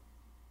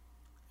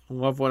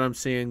love what I'm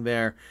seeing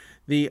there.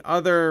 The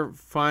other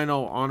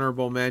final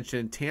honorable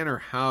mention, Tanner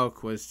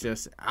Houck, was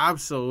just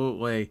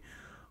absolutely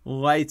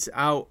lights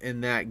out in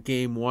that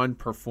Game 1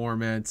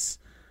 performance.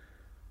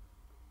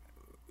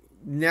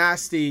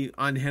 Nasty,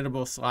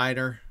 unhittable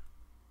slider.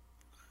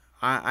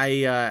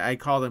 I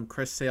called him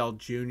Chris Sale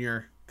Jr.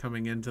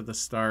 coming into the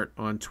start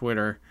on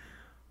Twitter.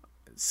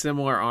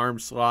 Similar arm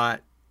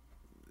slot.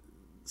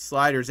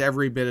 Slider's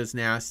every bit as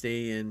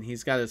nasty, and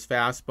he's got his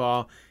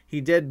fastball.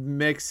 He did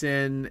mix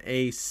in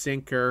a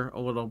sinker a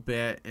little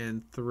bit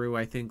and threw,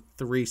 I think,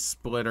 3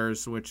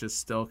 splitters, which is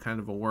still kind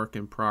of a work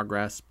in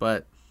progress,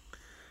 but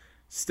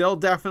still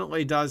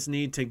definitely does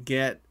need to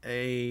get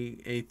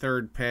a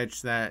third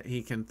pitch that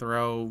he can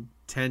throw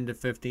 10 to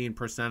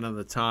 15% of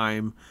the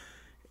time.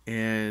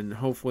 And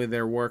hopefully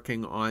they're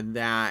working on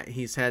that.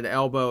 He's had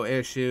elbow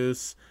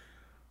issues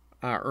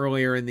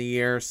earlier in the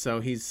year,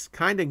 so he's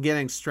kind of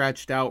getting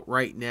stretched out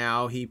right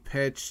now. He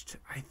pitched,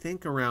 I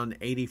think, around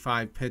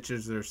 85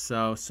 pitches or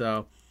so.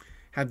 So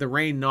had the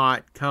rain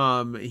not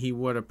come, he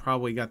would have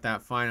probably got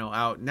that final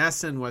out.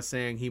 Nesson was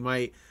saying he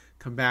might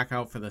come back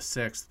out for the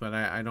 6th, but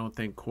I don't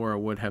think Cora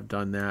would have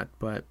done that.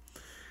 But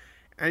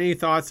any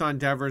thoughts on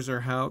Devers or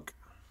Houck?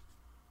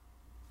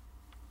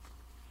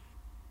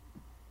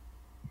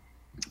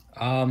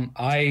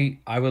 I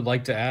would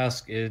like to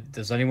ask,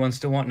 does anyone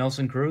still want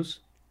Nelson Cruz?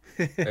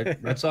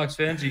 Red Sox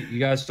fans, you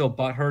guys still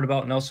butthurt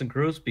about Nelson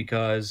Cruz?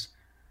 Because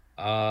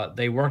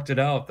they worked it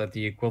out that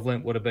the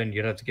equivalent would have been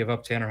you'd have to give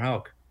up Tanner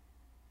Houck.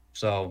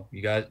 So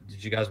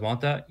did you guys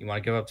want that? You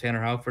want to give up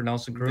Tanner Houck for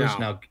Nelson Cruz? No.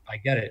 Now, I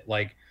get it.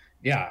 Like,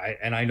 yeah,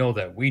 and I know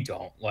that we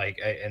don't,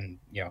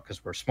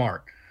 because we're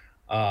smart.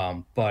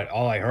 But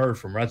all I heard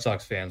from Red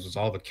Sox fans was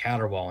all the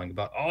caterwauling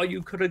about, oh,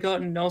 you could have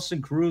gotten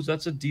Nelson Cruz.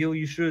 That's a deal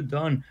you should have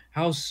done.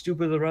 How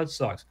stupid are the Red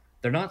Sox?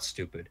 They're not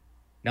stupid.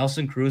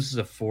 Nelson Cruz is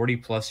a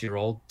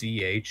 40-plus-year-old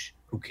DH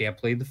who can't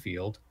play the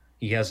field.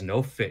 He has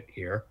no fit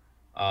here.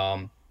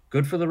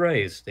 Good for the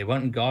Rays. They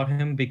went and got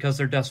him because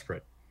they're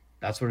desperate.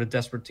 That's what a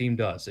desperate team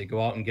does. They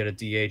go out and get a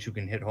DH who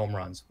can hit home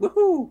runs.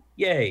 Woohoo!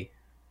 Yay!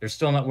 They're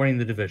still not winning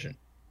the division.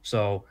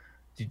 So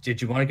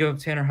did you want to give up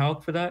Tanner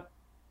Houck for that?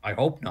 I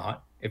hope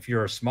not. If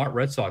you're a smart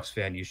Red Sox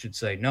fan, you should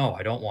say, no,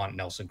 I don't want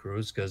Nelson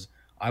Cruz because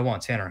I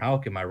want Tanner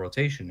Houck in my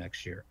rotation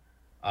next year.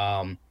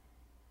 Houck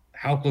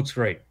looks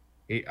great.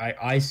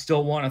 I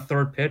still want a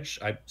third pitch.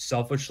 I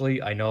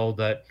know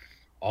that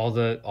all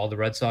the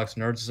Red Sox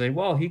nerds say,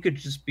 well, he could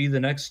just be the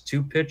next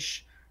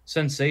 2-pitch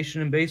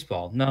sensation in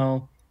baseball.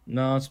 No,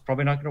 no, it's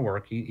probably not going to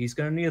work. He's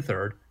going to need a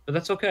third, but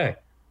that's okay.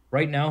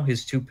 Right now,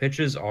 his 2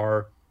 pitches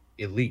are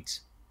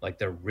elite. Like,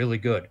 they're really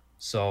good.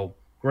 So,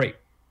 great.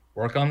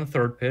 Work on the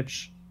third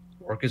pitch,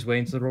 work his way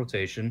into the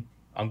rotation.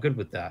 I'm good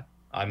with that.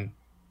 I'm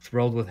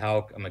thrilled with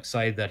Houck. I'm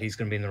excited that he's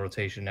going to be in the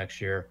rotation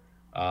next year.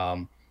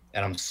 And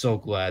I'm so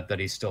glad that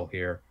he's still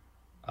here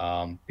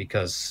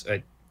because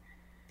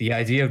the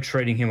idea of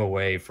trading him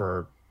away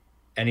for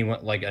anyone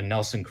like a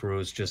Nelson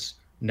Cruz just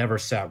never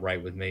sat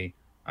right with me.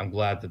 I'm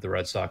glad that the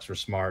Red Sox were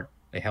smart.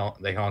 They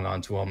hung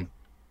on to him.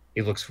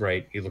 He looks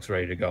great. He looks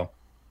ready to go.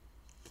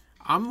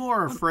 I'm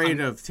more afraid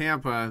of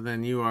Tampa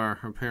than you are,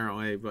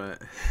 apparently,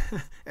 but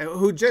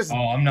who just...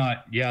 Oh, I'm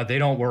not. Yeah, they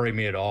don't worry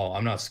me at all.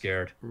 I'm not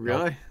scared.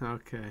 Really?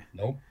 Nope. Okay.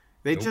 Nope.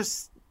 They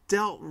just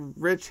dealt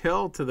Rich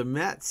Hill to the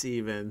Mets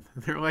even.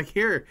 They're like,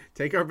 here,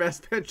 take our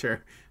best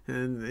pitcher.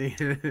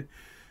 And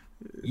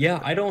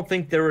yeah, I don't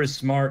think they're as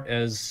smart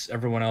as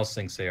everyone else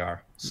thinks they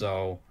are.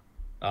 So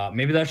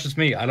maybe that's just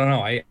me. I don't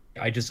know.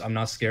 I'm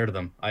not scared of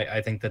them. I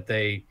think that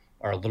they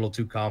are a little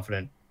too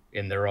confident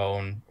in their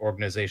own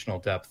organizational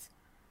depth.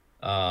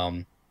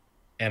 And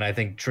I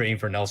think trading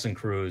for Nelson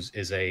Cruz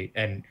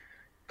and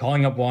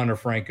calling up Wander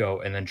Franco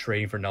and then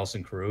trading for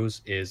Nelson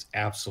Cruz is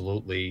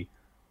absolutely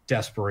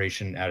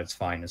desperation at its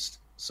finest.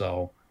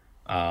 So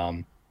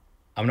I'm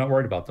not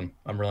worried about them.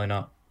 I'm really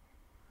not.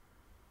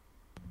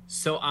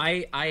 So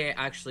I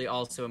actually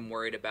also am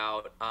worried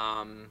about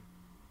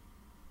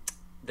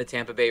the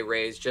Tampa Bay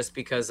Rays just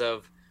because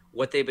of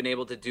what they've been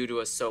able to do to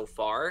us so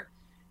far.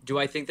 Do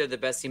I think they're the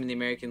best team in the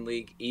American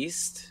League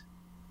East?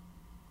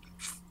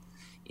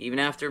 Even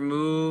after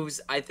moves,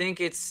 I think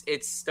it's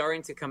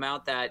starting to come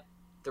out that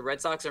the Red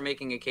Sox are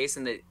making a case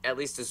and they at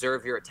least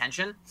deserve your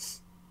attention.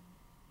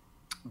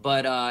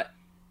 But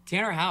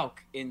Tanner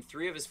Houck, in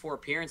 3 of his 4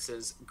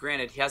 appearances,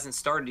 granted he hasn't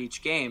started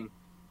each game,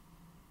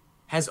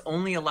 has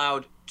only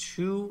allowed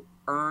 2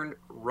 earned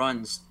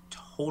runs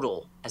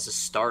total as a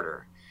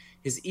starter.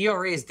 His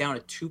ERA is down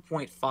at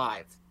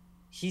 2.5.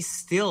 He's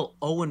still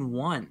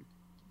 0-1.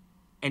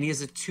 And he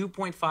has a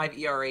 2.5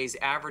 ERA. He's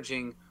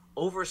averaging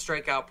over a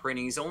strikeout per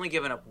inning. He's only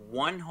given up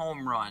 1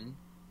 home run.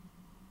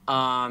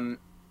 God,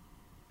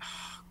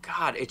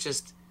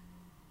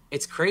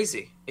 it's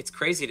crazy. It's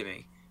crazy to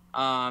me.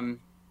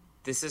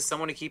 This is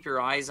someone to keep your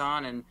eyes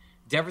on, and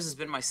Devers has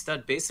been my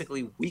stud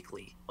basically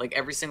weekly. Like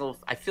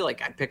I feel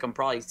like I pick him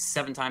probably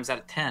 7 times out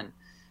of 10.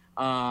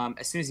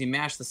 As soon as he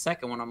mashed the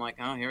second one, I'm like,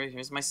 oh,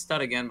 here's my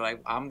stud again, but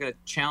I'm going to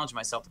challenge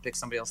myself to pick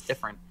somebody else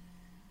different.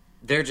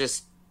 They're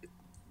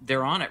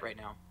on it right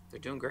now. They're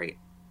doing great.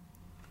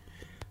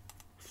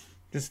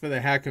 Just for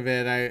the heck of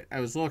it, I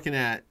was looking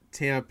at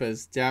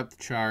Tampa's depth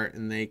chart,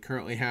 and they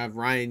currently have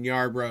Ryan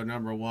Yarbrough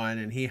number 1,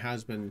 and he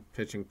has been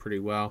pitching pretty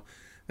well.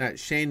 That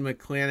Shane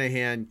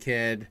McClanahan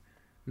kid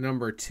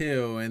number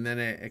 2, and then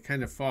it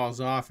kind of falls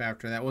off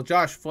after that. Well,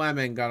 Josh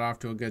Fleming got off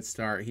to a good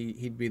start.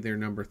 He'd be their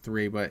number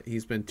 3, but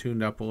he's been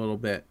tuned up a little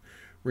bit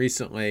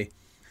recently.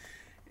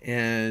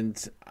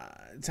 And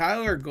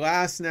Tyler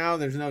Glass now,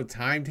 there's no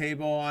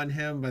timetable on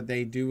him, but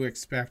they do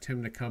expect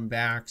him to come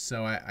back.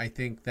 So I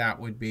think that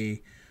would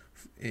be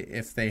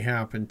if they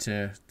happen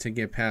to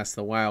get past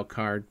the wild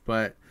card.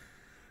 But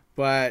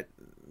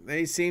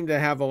they seem to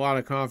have a lot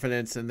of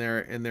confidence in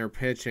their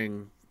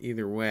pitching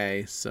either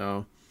way.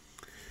 So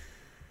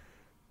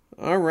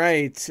all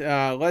right,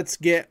 let's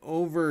get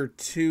over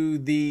to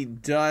the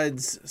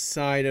duds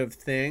side of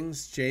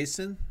things.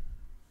 Jason,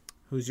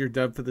 who's your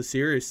dud for the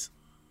series?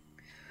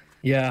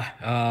 Yeah,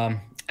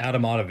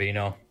 Adam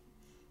Ottavino.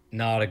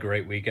 Not a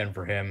great weekend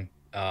for him.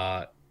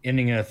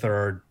 Ending in a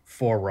third,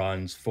 4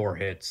 runs, 4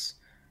 hits,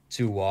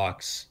 2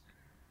 walks.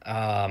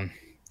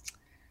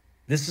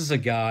 This is a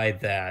guy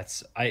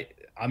that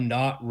I'm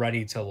not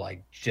ready to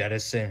like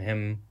jettison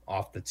him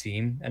off the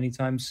team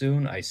anytime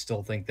soon. I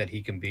still think that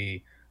he can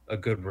be a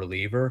good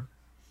reliever,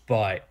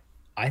 but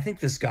I think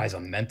this guy's a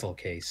mental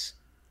case.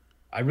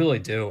 I really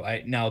do.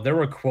 Now there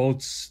were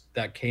quotes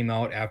that came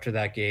out after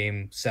that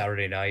game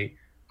Saturday night.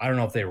 I don't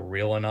know if they were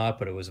real or not,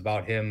 but it was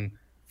about him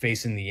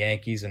facing the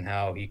Yankees and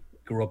how he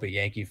grew up a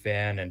Yankee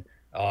fan, and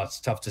it's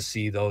tough to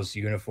see those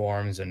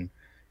uniforms, and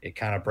it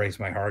kind of breaks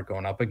my heart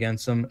going up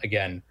against them.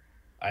 Again,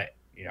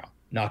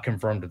 not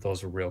confirmed if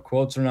those were real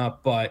quotes or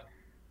not, but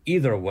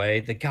either way,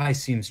 the guy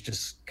seems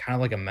just kind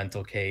of like a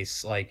mental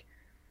case. Like,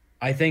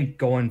 I think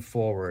going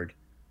forward,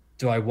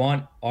 do I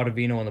want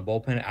Ottavino in the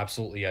bullpen?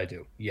 Absolutely, I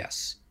do.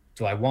 Yes.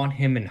 Do I want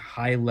him in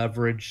high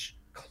leverage,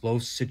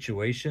 close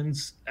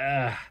situations?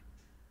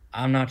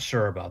 I'm not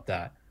sure about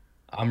that.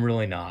 I'm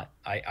really not.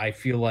 I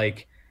feel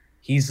like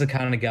he's the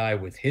kind of guy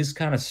with his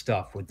kind of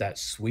stuff, with that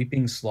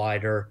sweeping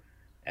slider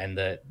and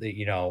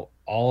the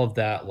all of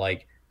that.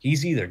 Like,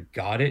 he's either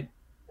got it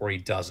or he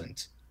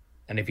doesn't.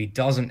 And if he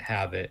doesn't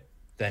have it,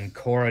 then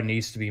Cora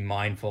needs to be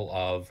mindful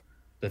of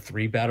the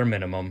 3 batter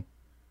minimum,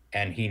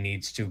 and he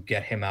needs to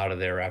get him out of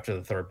there after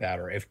the 3rd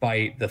batter. If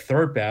by the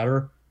 3rd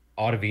batter,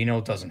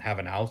 Ottavino doesn't have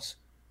an out,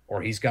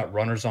 or he's got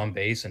runners on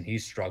base and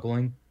he's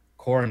struggling,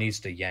 Cora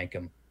needs to yank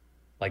him.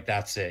 Like,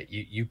 that's it.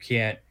 You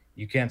can't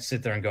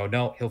sit there and go,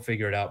 no, he'll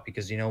figure it out,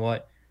 because you know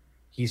what?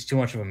 he's too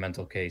much of a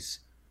mental case.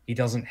 He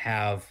doesn't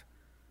have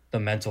the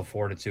mental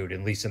fortitude,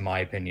 at least in my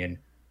opinion,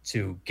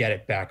 to get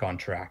it back on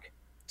track,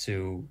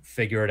 to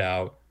figure it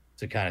out,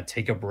 to kind of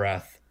take a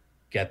breath,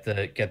 get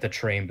the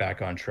train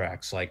back on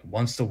tracks. Like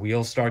once the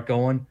wheels start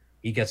going,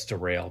 he gets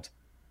derailed.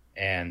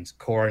 And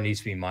Cora needs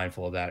to be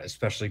mindful of that,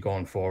 especially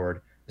going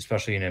forward,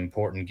 especially in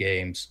important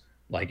games.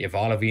 Like if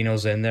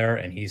Ottavino's in there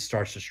and he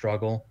starts to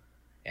struggle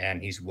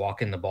and he's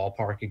walking the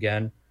ballpark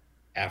again,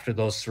 after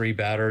those 3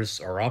 batters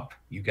are up,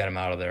 you get him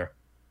out of there.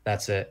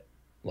 That's it.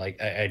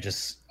 Like I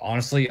just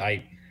honestly,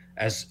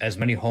 as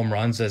many home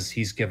runs as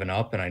he's given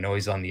up, and I know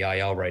he's on the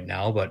IL right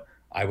now, but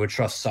I would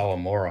trust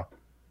Sawamura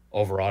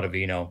over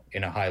Ottavino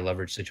in a high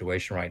leverage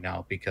situation right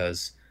now,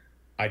 because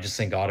I just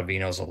think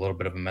Ottavino's a little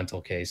bit of a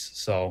mental case.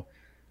 So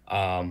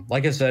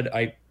like I said,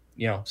 I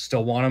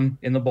still want him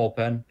in the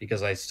bullpen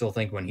because I still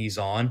think when he's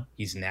on,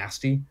 he's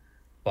nasty.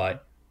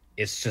 But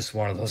it's just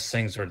one of those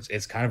things where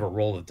it's kind of a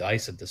roll of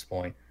dice at this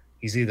point.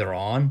 He's either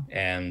on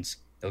and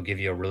he'll give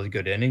you a really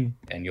good inning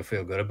and you'll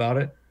feel good about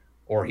it,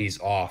 or he's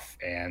off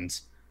and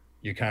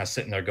you're kind of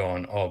sitting there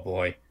going, oh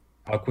boy,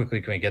 how quickly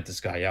can we get this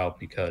guy out,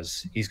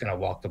 because he's going to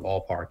walk the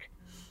ballpark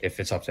if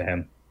it's up to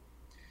him.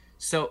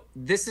 So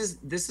this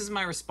is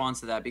my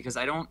response to that, because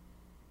I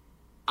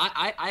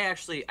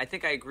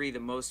think I agree the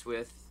most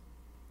with,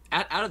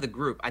 out of the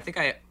group, I think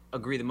I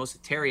agree the most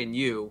with Terry and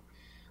you,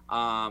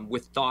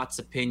 with thoughts,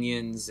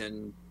 opinions,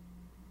 and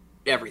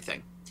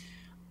everything.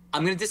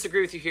 I'm going to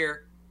disagree with you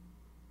here,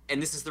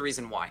 and this is the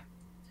reason why.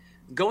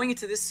 Going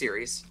into this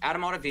series,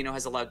 Adam Ottavino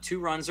has allowed 2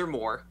 runs or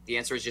more. The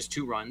answer is just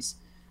 2 runs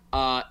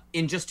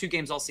in just 2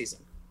 games all season.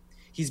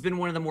 He's been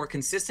one of the more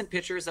consistent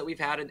pitchers that we've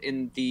had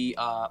in the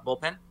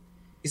bullpen.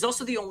 He's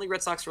also the only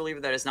Red Sox reliever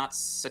that has not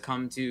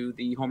succumbed to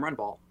the home run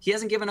ball. He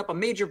hasn't given up a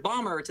major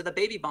bomber to the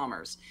baby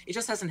bombers. It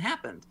just hasn't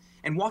happened.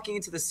 And walking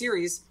into the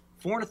series,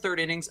 4 1/3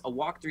 innings, a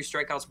walk, 3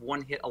 strikeouts,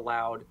 1 hit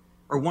allowed,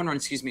 or 1 run,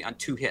 on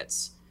 2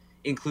 hits,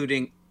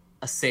 including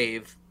a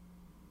save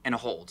and a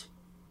hold.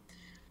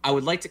 I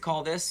would like to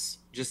call this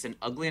just an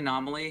ugly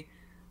anomaly.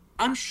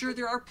 I'm sure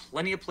there are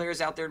plenty of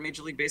players out there in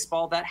Major League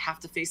Baseball that have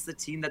to face the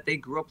team that they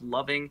grew up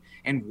loving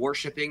and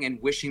worshiping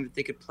and wishing that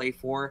they could play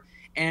for.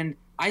 And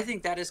I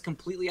think that is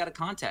completely out of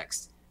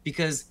context,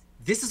 because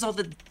this is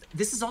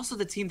also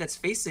the team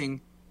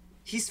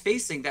he's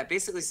facing that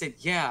basically said,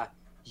 yeah,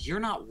 you're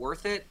not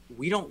worth it.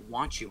 We don't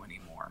want you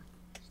anymore.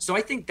 So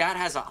I think that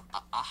has a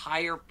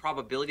higher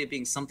probability of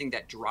being something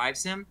that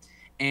drives him.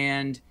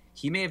 And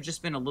he may have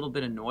just been a little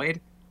bit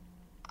annoyed.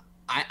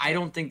 I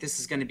don't think this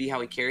is going to be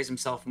how he carries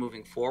himself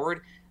moving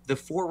forward. The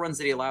 4 runs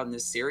that he allowed in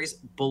this series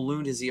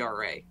ballooned his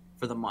ERA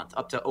for the month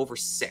up to over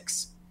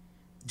 6.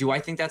 Do I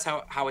think that's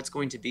how it's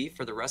going to be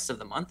for the rest of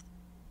the month?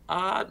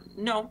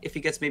 No. If he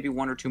gets maybe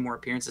 1 or 2 more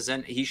appearances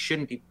in, he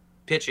shouldn't be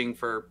pitching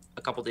for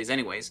a couple days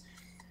anyways.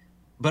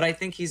 But I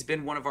think he's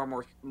been one of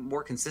our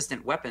more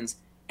consistent weapons,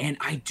 and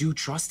I do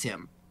trust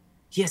him.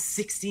 He has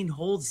 16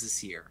 holds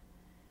this year.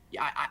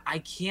 I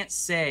can't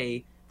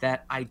say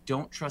that I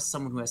don't trust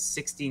someone who has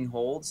 16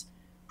 holds,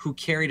 who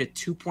carried a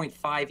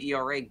 2.5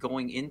 ERA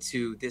going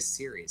into this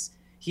series.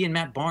 He and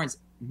Matt Barnes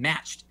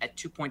matched at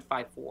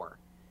 2.54.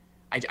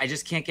 I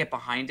just can't get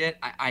behind it.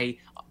 I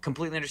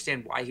completely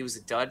understand why he was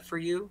a dud for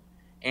you,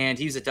 and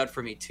he was a dud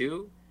for me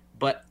too.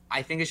 But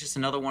I think it's just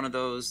another one of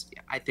those,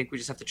 I think we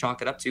just have to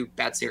chalk it up to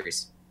bad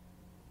series.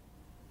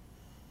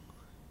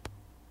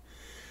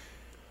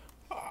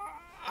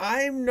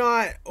 I'm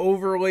not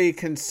overly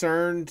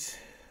concerned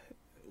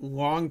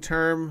long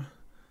term.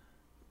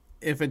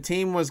 If a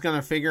team was going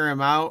to figure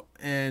him out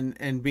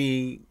and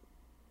be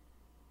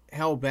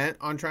hell-bent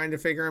on trying to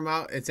figure him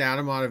out, it's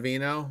Adam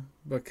Ottavino,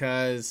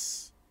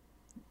 because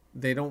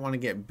they don't want to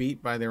get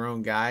beat by their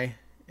own guy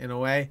in a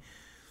way.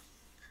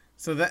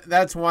 So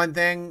that's one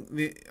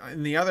thing.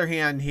 On the other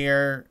hand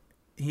here,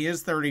 he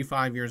is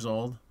 35 years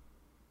old.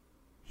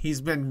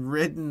 He's been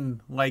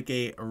ridden like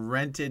a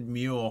rented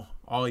mule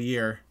all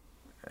year.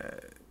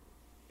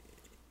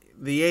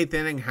 The 8th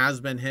inning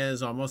has been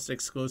his almost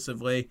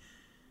exclusively.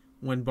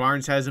 When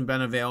Barnes hasn't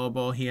been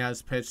available, he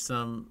has pitched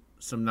some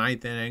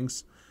 9th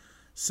innings.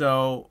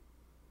 So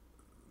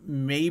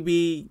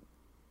maybe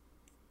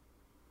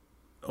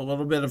a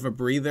little bit of a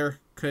breather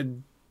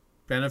could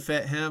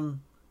benefit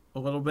him a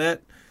little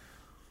bit.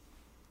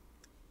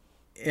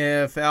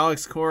 If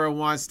Alex Cora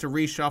wants to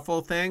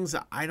reshuffle things,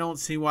 I don't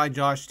see why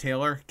Josh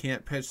Taylor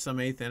can't pitch some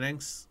 8th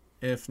innings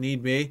if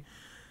need be.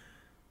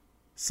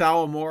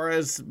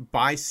 Sawamura's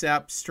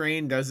bicep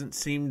strain doesn't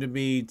seem to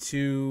be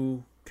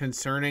too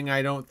concerning,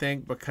 I don't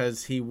think,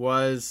 because he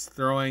was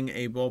throwing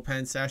a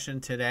bullpen session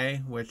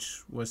today,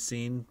 which was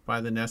seen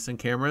by the Nesson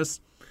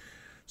cameras.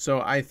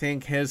 So I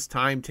think his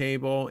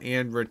timetable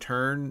and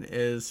return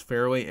is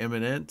fairly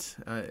imminent.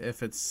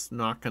 If it's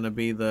not going to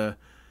be the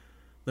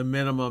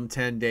minimum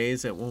 10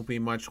 days, it won't be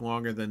much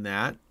longer than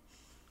that.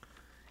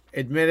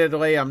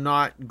 Admittedly, I'm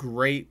not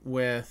great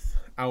with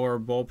our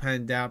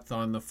bullpen depth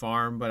on the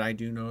farm, but I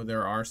do know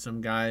there are some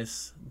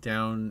guys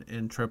down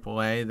in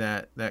AAA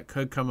that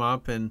could come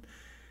up and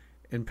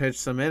pitch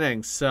some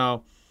innings.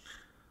 So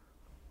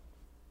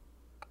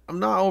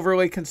not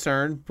overly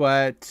concerned,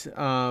 but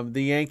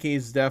the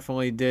Yankees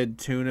definitely did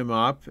tune him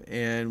up,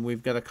 and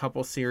we've got a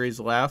couple series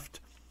left.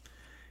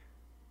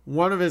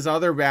 One of his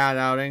other bad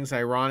outings,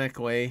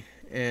 ironically,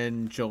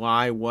 in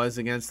July was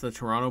against the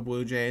Toronto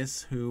Blue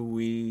Jays, who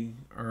we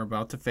are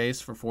about to face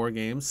for 4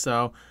 games.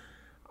 So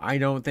I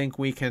don't think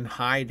we can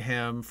hide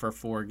him for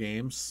 4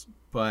 games,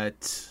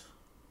 but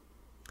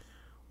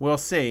we'll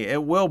see.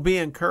 It will be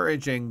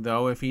encouraging,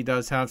 though, if he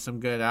does have some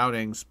good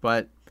outings.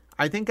 But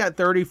I think at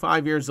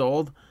 35 years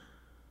old,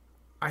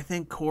 I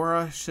think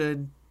Cora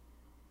should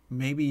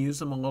maybe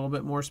use him a little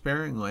bit more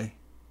sparingly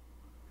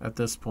at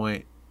this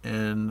point.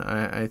 And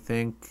I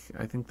think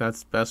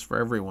that's best for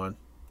everyone.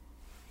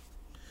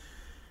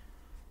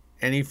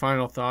 Any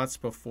final thoughts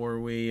before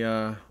we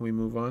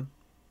move on?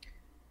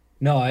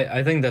 No,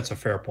 I think that's a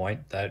fair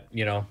point. That,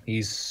 you know,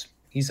 he's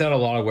had a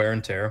lot of wear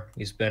and tear.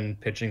 He's been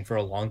pitching for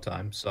a long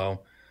time, so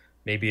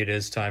maybe it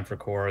is time for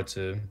Cora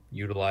to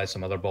utilize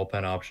some other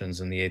bullpen options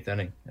in the 8th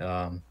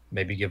inning.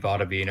 Maybe give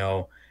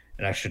Ottavino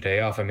an extra day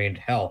off. I mean,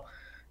 hell,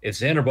 if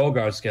Xander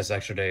Bogaerts gets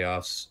extra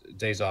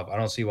days off, I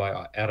don't see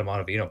why Adam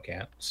Ottavino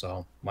can't.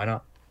 So why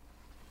not?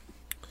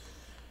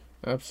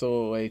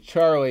 Absolutely.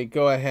 Charlie,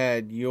 go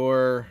ahead.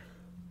 Your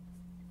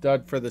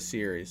dud for the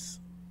series.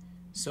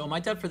 So my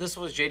dud for this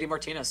was JD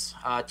Martinez.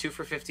 2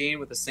 for 15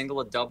 with a single,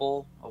 a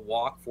double, a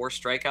walk, 4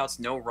 strikeouts,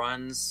 no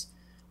runs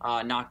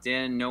knocked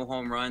in, no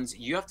home runs.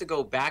 You have to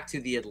go back to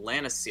the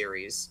Atlanta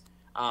series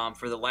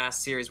for the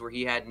last series where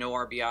he had no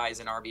RBIs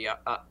and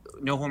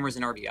no homers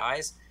and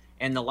RBIs.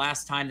 And the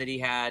last time that he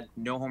had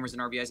no homers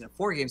and RBIs in a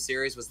 4-game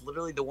series was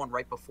literally the one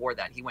right before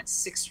that. He went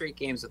 6 straight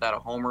games without a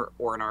homer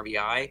or an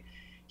RBI.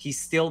 He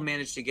still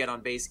managed to get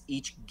on base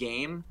each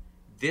game.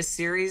 This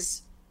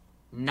series,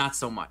 not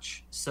so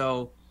much.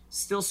 So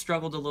still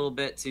struggled a little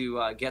bit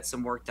to get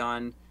some work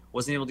done.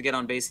 Wasn't able to get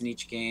on base in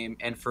each game.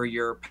 And for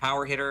your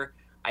power hitter,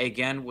 I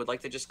again would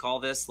like to just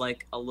call this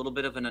like a little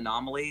bit of an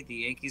anomaly. The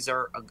Yankees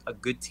are a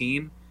good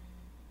team.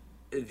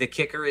 The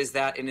kicker is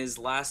that in his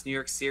last New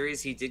York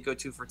series, he did go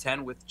 2 for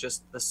 10 with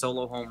just the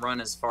solo home run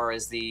as far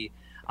as the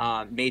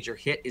major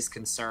hit is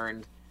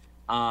concerned.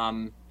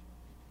 I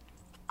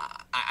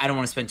don't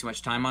want to spend too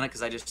much time on it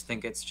because I just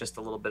think it's just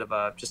a little bit of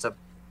a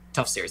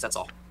tough series. That's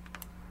all.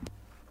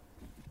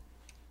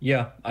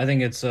 Yeah, I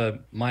think it's a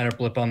minor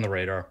blip on the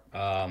radar.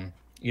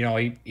 You know,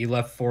 he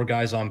left 4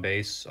 guys on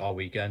base all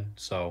weekend,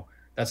 so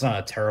that's not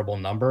a terrible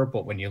number.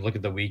 But when you look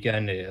at the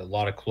weekend, a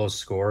lot of close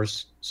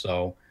scores.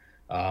 So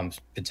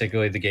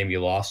particularly the game you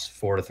lost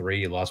 4-3,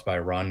 you lost by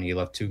a run. He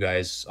left 2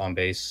 guys on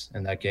base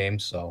in that game.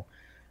 So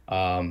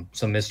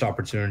some missed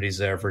opportunities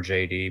there for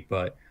JD.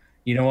 But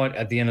you know what?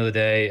 At the end of the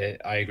day,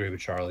 I agree with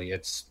Charlie.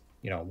 It's,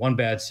 you know, one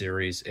bad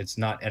series. It's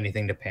not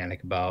anything to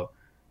panic about.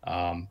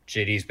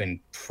 JD's been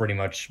pretty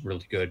much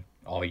really good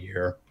all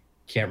year.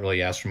 Can't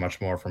really ask for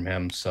much more from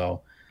him.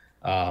 So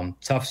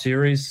tough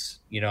series.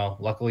 You know,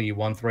 luckily you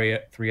won 3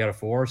 out of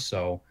 4.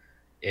 So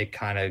it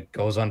kind of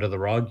goes under the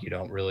rug. You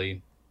don't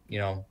really, you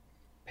know,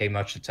 pay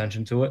much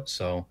attention to it.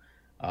 So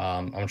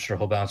I'm sure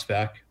he'll bounce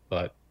back.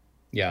 But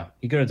yeah,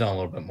 he could have done a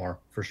little bit more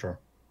for sure.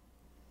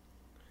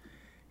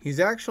 He's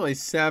actually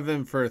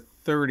 7 for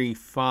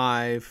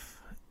 35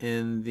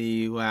 in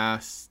the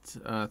last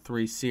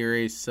 3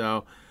 series.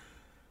 So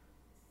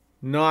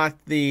not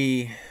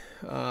the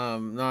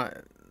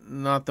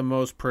not the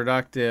most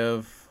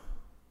productive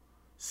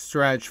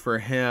stretch for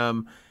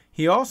him.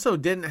 He also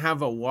didn't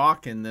have a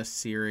walk in this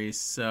series,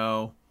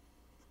 so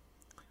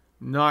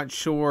not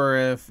sure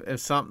if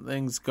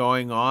something's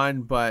going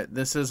on, but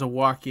this is a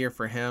walk year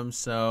for him,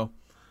 so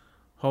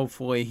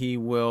hopefully he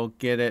will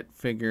get it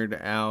figured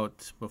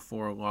out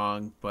before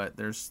long, but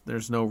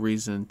there's no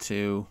reason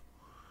to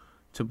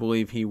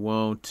believe he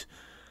won't.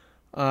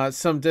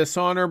 Some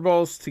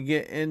dishonorables to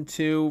get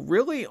into.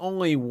 Really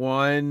only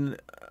one.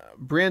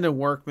 Brandon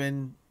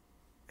Workman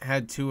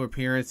had 2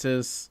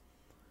 appearances.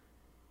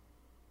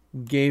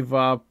 Gave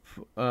up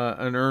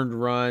an earned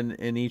run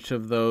in each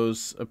of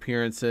those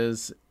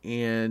appearances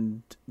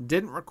and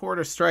didn't record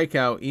a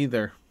strikeout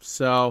either.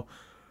 So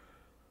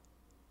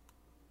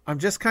I'm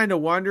just kind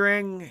of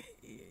wondering.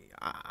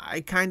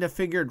 I kind of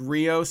figured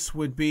Rios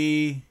would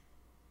be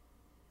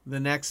the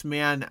next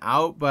man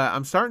out, but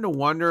I'm starting to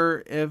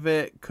wonder if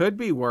it could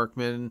be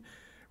Workman.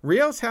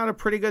 Rios had a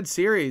pretty good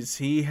series.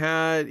 He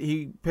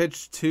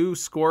pitched 2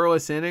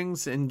 scoreless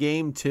innings in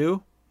game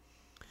 2.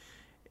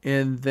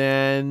 And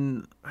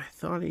then I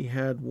thought he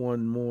had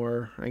one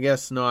more. I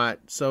guess not.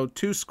 So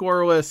 2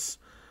 scoreless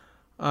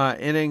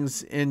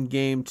innings in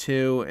game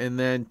 2. And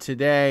then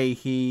today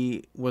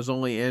he was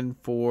only in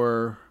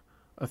for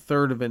a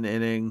third of an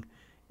inning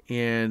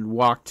and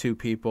walked 2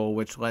 people,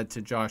 which led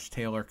to Josh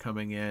Taylor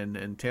coming in.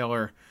 And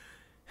Taylor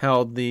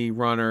held the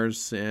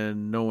runners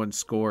and no one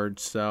scored.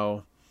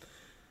 So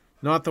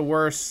not the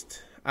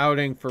worst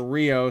outing for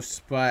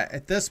Rios. But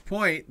at this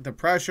point, the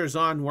pressure's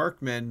on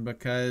Workman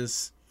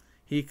because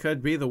he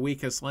could be the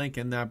weakest link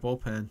in that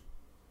bullpen.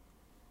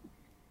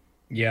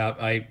 Yeah,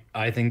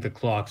 I think the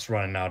clock's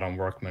running out on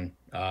Workman.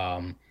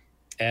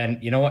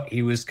 And you know what?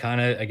 He was kind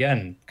of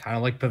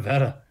like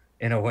Pivetta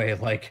in a way.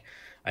 Like,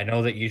 I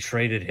know that you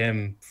traded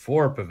him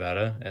for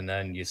Pivetta, and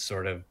then you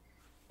sort of,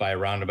 by a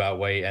roundabout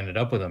way, ended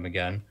up with him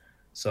again.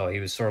 So he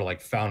was sort of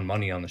like found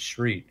money on the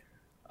street,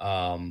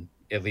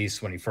 at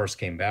least when he first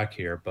came back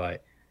here.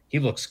 But he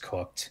looks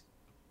cooked.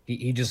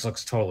 He just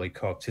looks totally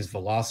cooked. His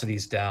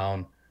velocity's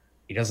down.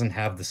 He doesn't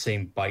have the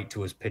same bite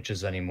to his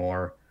pitches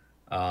anymore.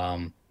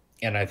 And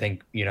I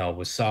think,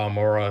 with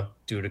Sawamura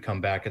due to come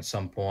back at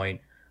some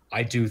point,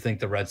 I do think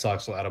the Red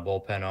Sox will add a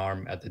bullpen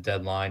arm at the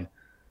deadline.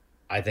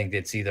 I think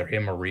it's either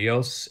him or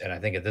Rios. And I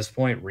think at this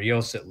point,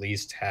 Rios at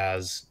least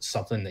has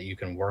something that you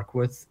can work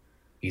with.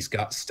 He's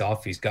got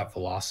stuff. He's got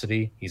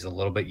velocity. He's a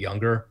little bit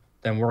younger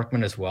than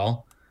Workman as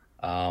well.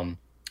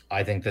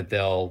 I think that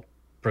they'll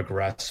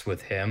progress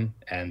with him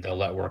and they'll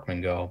let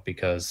Workman go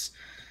because,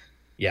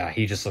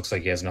 he just looks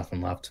like he has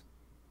nothing left.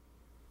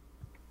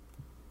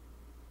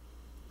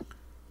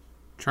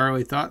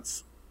 Charlie,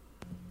 thoughts?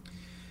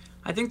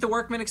 I think the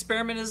Workman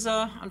experiment has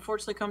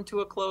unfortunately come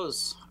to a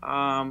close.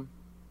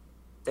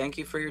 Thank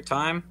you for your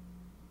time.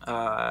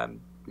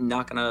 I'm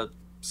not going to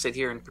sit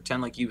here and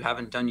pretend like you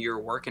haven't done your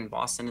work in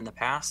Boston in the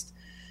past,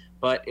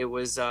 but it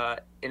was an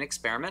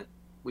experiment.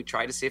 We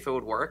tried to see if it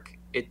would work.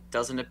 It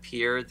doesn't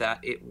appear that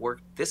it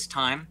worked this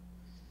time.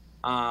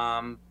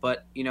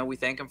 But, we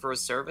thank him for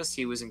his service.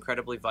 He was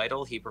incredibly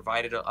vital. He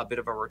provided a bit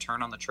of a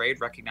return on the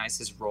trade, recognized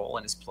his role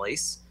and his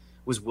place,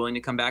 was willing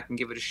to come back and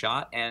give it a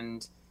shot,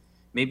 and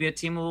maybe a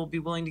team will be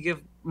willing to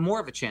give more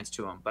of a chance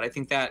to him. But I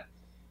think that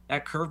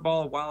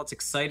curveball, while it's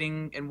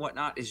exciting and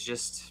whatnot, is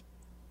just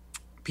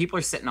people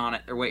are sitting on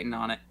it. They're waiting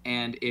on it.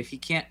 And if he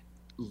can't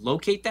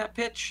locate that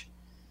pitch,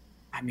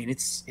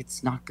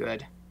 it's not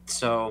good.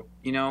 So,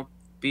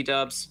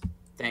 B-dubs,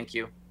 thank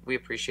you. We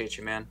appreciate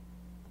you, man.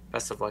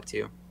 Best of luck to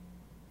you.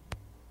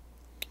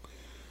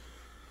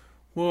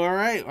 Well, all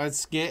right,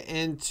 let's get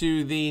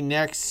into the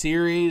next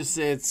series.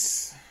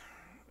 It's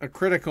a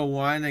critical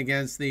one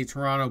against the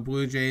Toronto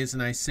Blue Jays,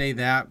 and I say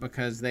that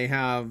because they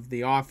have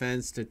the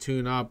offense to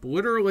tune up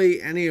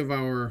literally any of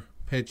our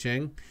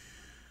pitching.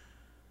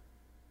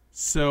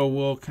 So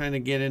we'll kind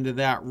of get into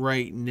that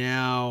right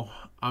now.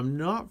 I'm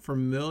not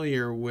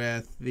familiar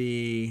with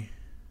the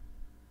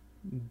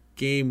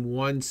Game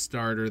 1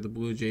 starter the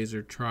Blue Jays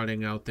are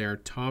trotting out there,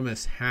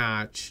 Thomas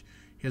Hatch.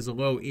 He has a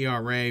low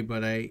ERA,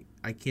 but I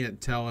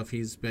can't tell if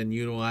he's been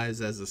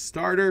utilized as a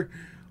starter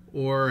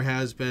or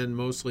has been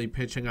mostly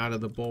pitching out of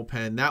the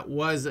bullpen. That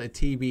was a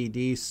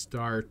TBD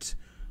start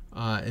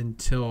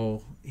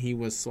until he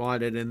was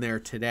slotted in there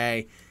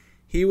today.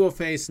 He will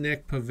face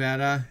Nick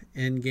Pivetta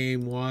in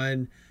Game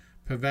 1.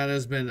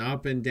 Pavetta's been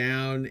up and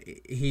down.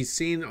 He's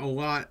seen a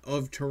lot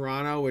of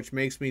Toronto, which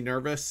makes me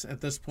nervous at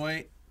this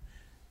point.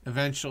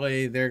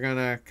 Eventually, they're going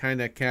to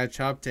kind of catch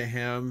up to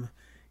him,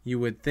 you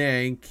would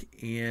think,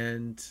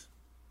 and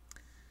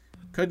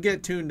could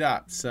get tuned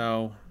up.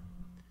 So,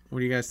 what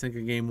do you guys think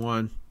of Game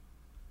 1?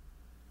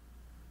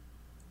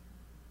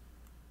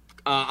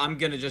 I'm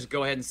going to just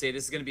go ahead and say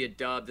this is going to be a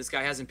dub. This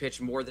guy hasn't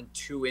pitched more than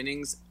 2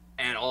 innings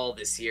at all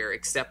this year,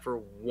 except for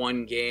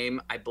one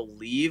game, I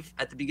believe,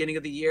 at the beginning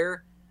of the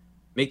year.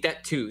 Make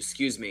that 2,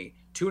 excuse me.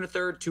 2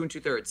 1/3, 2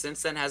 2/3.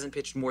 Since then, hasn't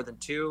pitched more than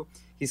 2.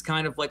 He's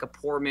kind of like a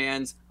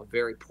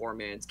very poor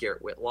man's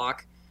Garrett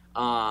Whitlock.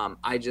 I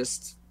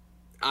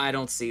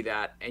don't see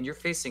that. And you're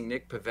facing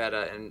Nick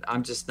Pivetta, and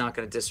I'm just not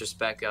going to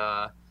disrespect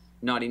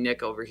Naughty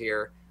Nick over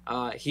here.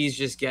 He's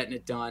just getting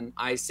it done.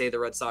 I say the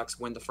Red Sox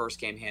win the first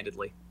game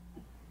handedly.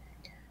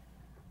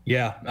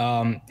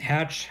 Yeah,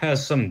 Hatch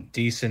has some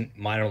decent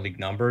minor league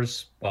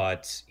numbers,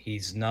 but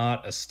he's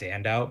not a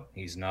standout.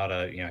 He's not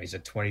he's a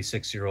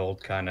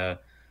 26-year-old, kind of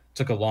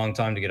took a long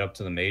time to get up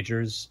to the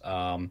majors.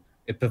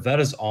 If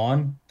Pavetta's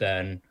on,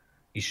 then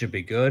he should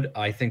be good.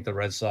 I think the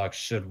Red Sox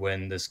should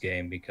win this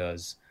game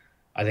because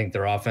I think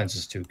their offense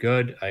is too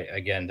good.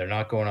 Again, they're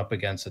not going up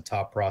against a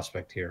top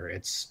prospect here.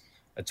 It's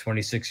a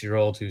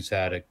 26-year-old who's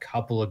had a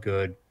couple of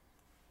good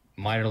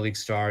minor league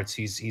starts.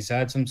 He's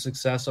had some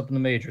success up in the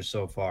majors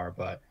so far,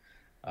 but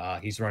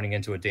he's running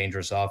into a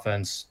dangerous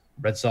offense.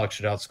 Red Sox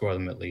should outscore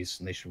them at least,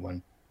 and they should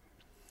win.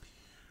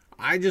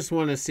 I just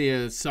want to see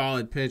a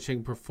solid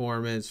pitching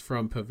performance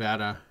from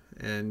Pivetta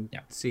and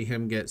see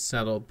him get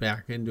settled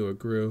back into a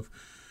groove.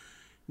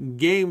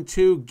 Game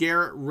 2,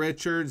 Garrett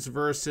Richards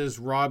versus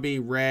Robbie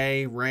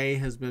Ray. Ray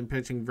has been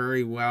pitching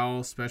very well,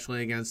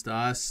 especially against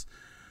us.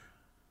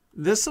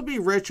 This will be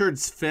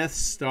Richards' 5th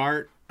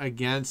start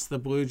against the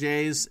Blue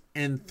Jays.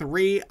 In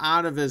 3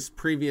 out of his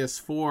previous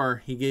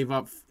 4, he gave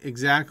up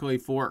exactly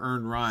 4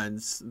 earned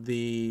runs.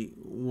 The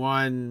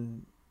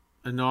one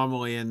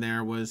anomaly in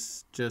there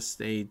was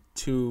just a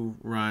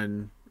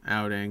 2-run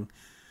outing.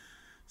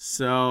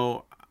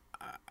 So,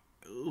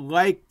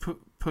 like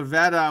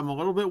Pivetta, I'm a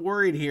little bit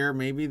worried here.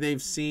 Maybe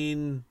they've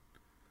seen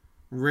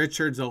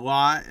Richards a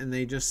lot and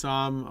they just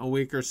saw him a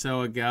week or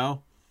so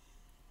ago.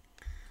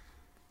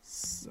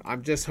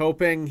 I'm just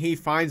hoping he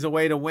finds a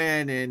way to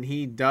win, and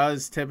he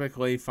does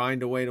typically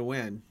find a way to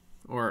win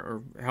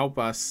or help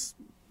us,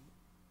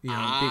 be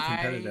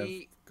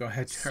competitive. Go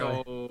ahead,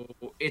 Charlie. So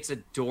it's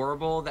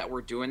adorable that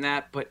we're doing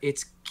that, but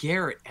it's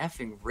Gerrit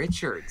effing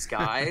Richards,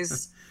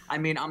 guys. I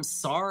mean, I'm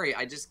sorry.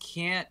 I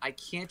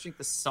can't drink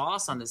the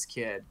sauce on this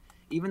kid.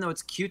 Even though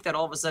it's cute that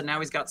all of a sudden now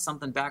he's got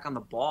something back on the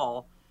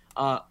ball.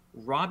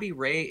 Robbie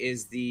Ray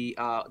is the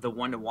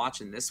one to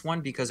watch in this one,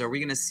 because are we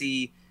going to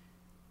see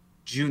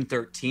June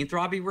 13th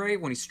Robbie Ray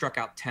when he struck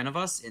out 10 of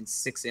us in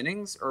 6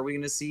 innings, or are we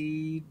going to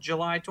see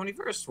July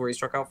 21st where he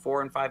struck out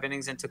 4 in 5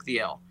 innings and took the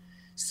L?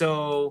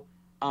 So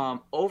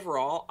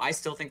overall, I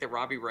still think that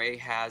Robbie Ray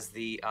has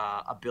the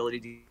ability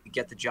to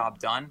get the job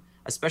done,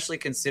 especially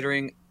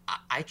considering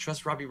I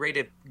trust Robbie Ray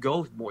to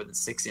go more than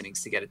 6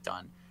 innings to get it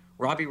done.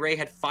 Robbie Ray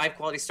had 5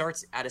 quality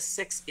starts out of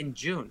 6 in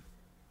June.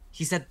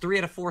 He's had 3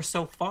 out of 4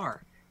 so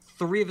far.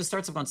 3 of his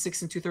starts have gone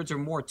 6 2/3 or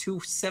more,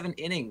 2 7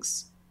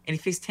 innings. And he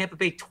faced Tampa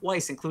Bay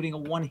twice, including a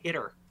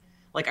 1-hitter.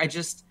 Like,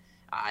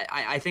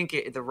 I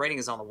think the writing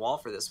is on the wall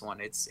for this one.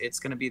 It's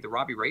going to be the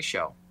Robbie Ray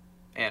show,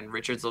 and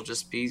Richards will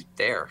just be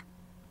there.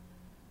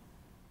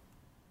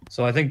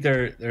 So I think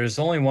there's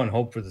only one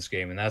hope for this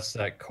game, and that's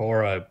that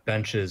Cora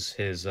benches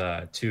his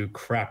 2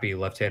 crappy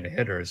left-handed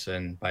hitters.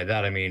 And by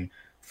that, I mean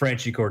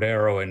Franchy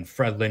Cordero and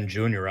Fred Lynn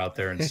Jr. out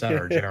there in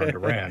center, Jarren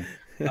Duran.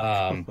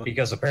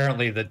 Because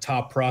apparently the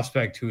top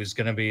prospect who's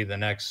going to be the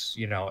next,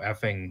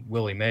 effing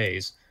Willie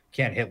Mays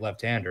can't hit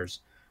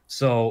left-handers.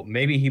 So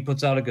maybe he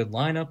puts out a good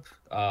lineup.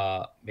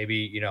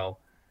 Maybe,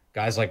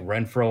 guys like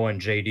Renfroe and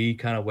JD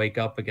kind of wake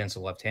up against a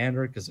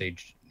left-hander, because they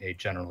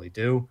generally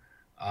do.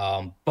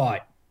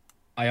 But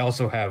I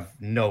also have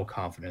no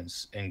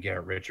confidence in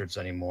Gerrit Richards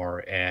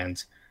anymore.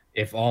 And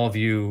if all of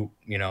you,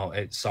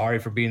 sorry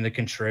for being the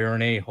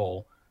contrarian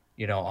a-hole,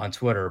 on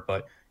Twitter,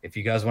 but if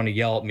you guys want to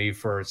yell at me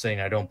for saying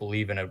I don't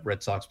believe in a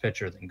Red Sox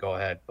pitcher, then go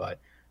ahead. But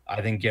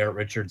I think Gerrit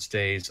Richards'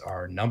 days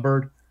are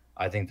numbered.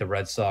 I think the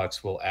Red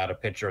Sox will add a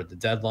pitcher at the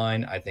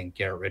deadline. I think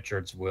Gerrit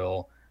Richards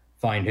will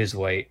find his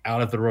way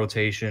out of the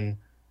rotation.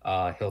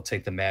 He'll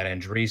take the Matt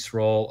Andriese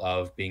role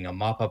of being a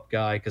mop-up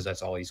guy, because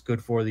that's all he's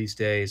good for these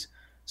days.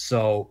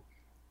 So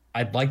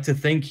I'd like to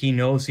think he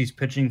knows he's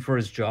pitching for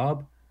his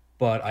job,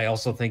 but I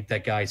also think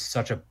that guy's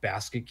such a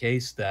basket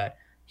case that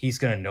he's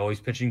going to know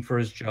he's pitching for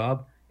his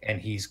job, and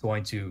he's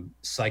going to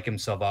psych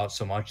himself out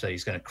so much that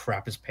he's going to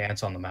crap his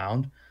pants on the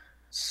mound.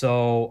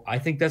 So I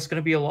think that's going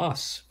to be a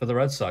loss for the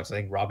Red Sox. I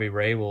think Robbie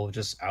Ray will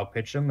just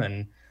outpitch him,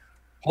 and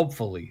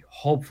hopefully,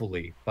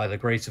 by the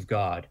grace of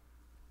God,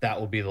 that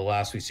will be the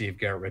last we see of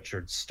Gerrit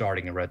Richards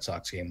starting a Red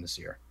Sox game this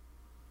year.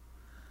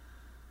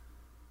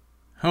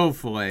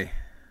 Hopefully.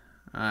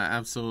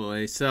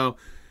 Absolutely. So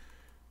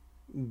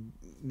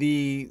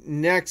the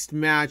next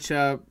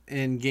matchup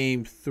in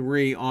Game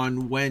 3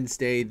 on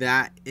Wednesday,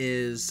 that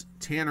is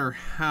Tanner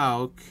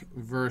Houck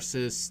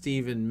versus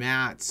Steven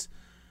Matz.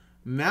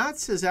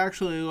 Matz has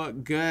actually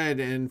looked good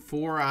in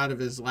 4 out of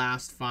his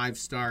last 5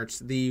 starts.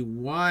 The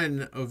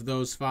one of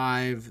those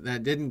 5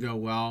 that didn't go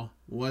well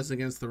was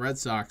against the Red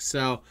Sox.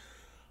 So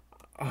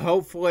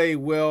hopefully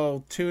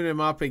we'll tune him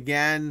up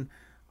again.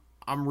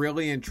 I'm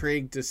really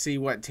intrigued to see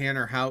what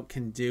Tanner Houck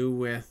can do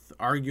with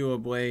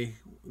arguably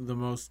the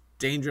most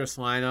dangerous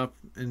lineup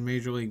in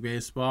Major League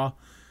Baseball.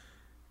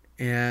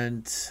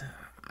 And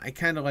I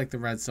kind of like the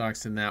Red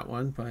Sox in that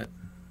one, but...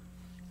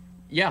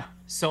 Yeah,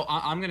 so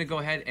I'm going to go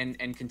ahead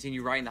and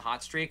continue riding the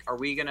hot streak. Are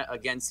we going to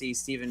again see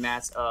Steven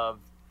Matz of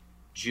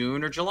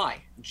June or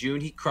July? June,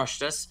 he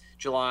crushed us.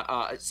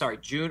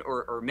 June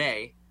or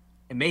May.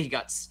 In May, he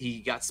got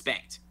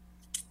spanked.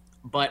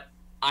 But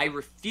I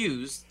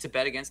refuse to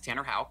bet against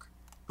Tanner Houck,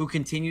 who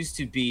continues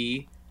to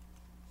be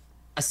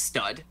a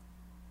stud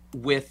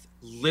with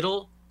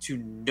little to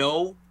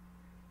no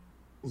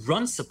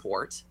run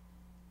support.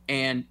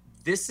 And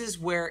this is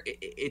where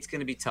it's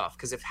going to be tough,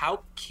 because if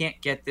Houck can't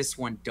get this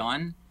one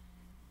done,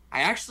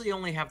 I actually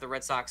only have the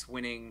Red Sox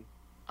winning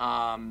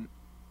 1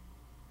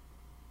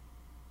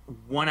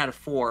 out of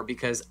 4,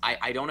 because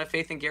I don't have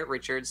faith in Gerrit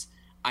Richards.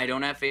 I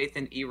don't have faith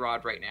in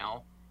Erod right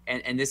now.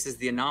 And this is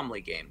the anomaly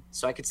game.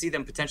 So I could see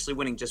them potentially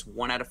winning just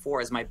 1 out of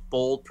 4 as my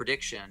bold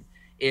prediction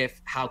if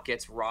Houck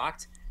gets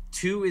rocked.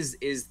 2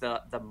 is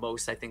the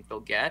most I think they'll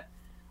get.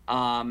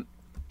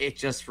 It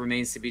just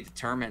remains to be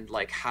determined,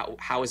 like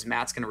how is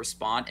Matt's going to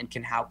respond, and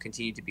can Houck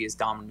continue to be as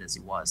dominant as he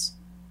was?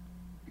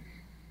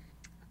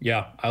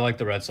 Yeah, I like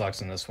the Red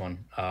Sox in this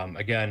one.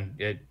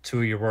 Again, 2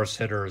 of your worst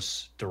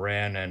hitters,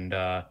 Duran and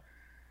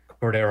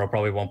Cordero,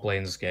 probably won't play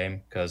in this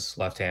game because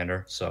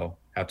left-hander, so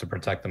have to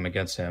protect them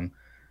against him.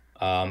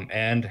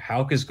 And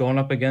Houck is going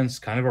up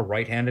against kind of a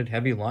right-handed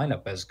heavy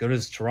lineup. As good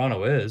as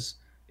Toronto is,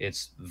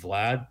 it's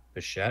Vlad,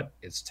 Bichette,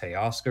 it's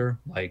Teoscar.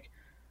 Like,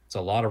 it's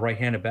a lot of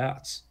right-handed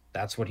bats.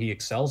 That's what he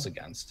excels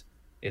against.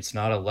 It's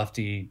not a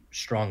lefty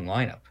strong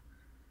lineup.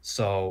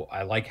 So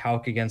I like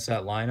Houck against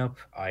that lineup.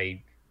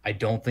 I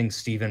don't think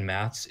Steven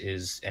Matz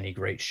is any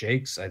great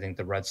shakes. I think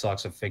the Red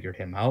Sox have figured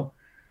him out.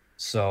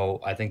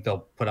 So I think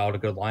they'll put out a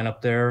good lineup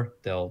there.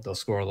 They'll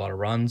score a lot of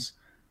runs.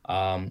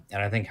 And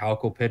I think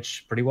Houck will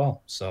pitch pretty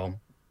well. So,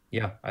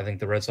 yeah, I think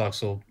the Red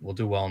Sox will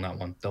do well in that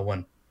one. They'll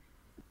win.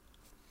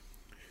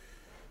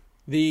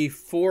 The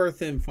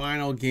fourth and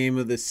final game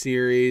of the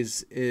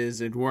series is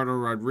Eduardo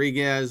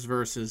Rodriguez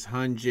versus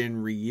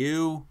Hyun-Jin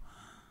Ryu.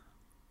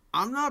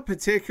 I'm not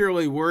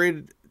particularly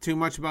worried too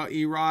much about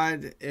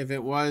Erod. If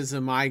it was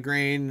a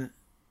migraine,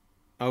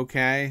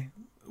 okay.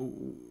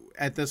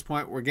 At this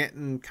point, we're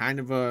getting kind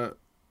of a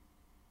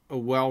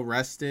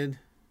well-rested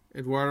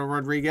Eduardo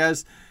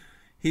Rodriguez.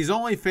 He's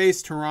only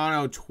faced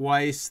Toronto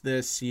twice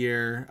this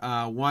year.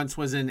 Once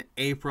was in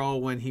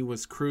April when he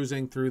was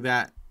cruising through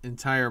that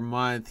entire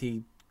month.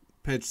 He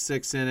pitched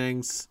 6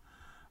 innings,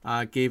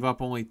 gave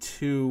up only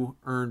 2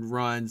 earned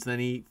runs. Then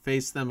he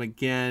faced them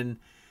again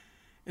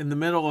in the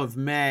middle of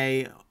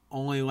May,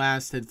 only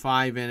lasted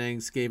 5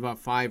 innings, gave up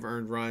 5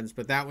 earned runs.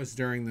 But that was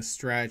during the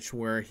stretch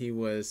where he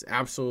was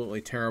absolutely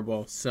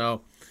terrible.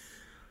 So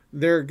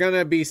they're going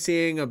to be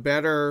seeing a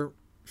better,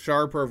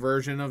 sharper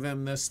version of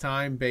him this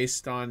time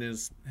based on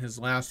his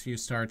last few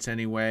starts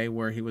anyway,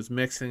 where he was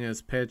mixing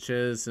his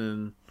pitches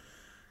and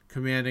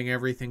commanding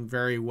everything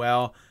very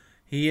well.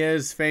 He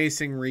is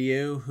facing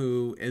Ryu,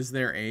 who is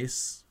their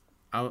ace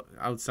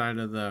outside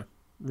of the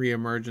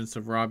reemergence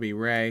of Robbie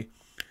Ray.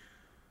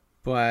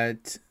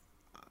 But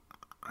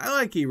I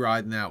like Erod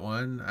in that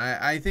one.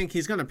 I think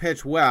he's going to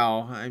pitch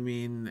well. I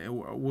mean,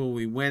 will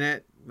we win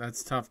it?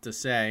 That's tough to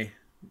say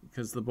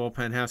because the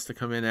bullpen has to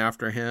come in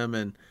after him,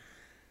 and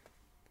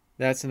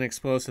that's an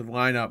explosive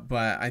lineup.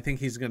 But I think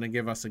he's going to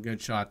give us a good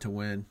shot to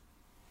win.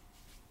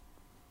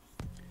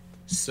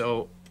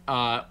 So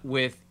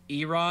with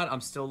Erod,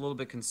 I'm still a little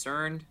bit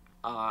concerned.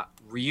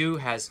 Ryu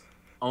has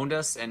owned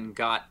us and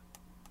got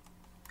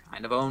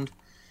kind of owned.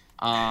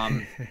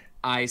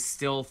 I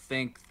still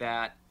think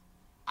that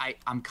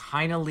I'm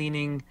kind of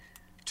leaning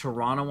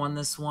Toronto on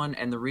this one,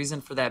 and the reason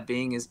for that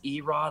being is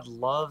Erod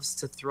loves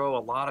to throw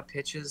a lot of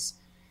pitches,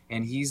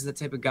 and he's the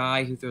type of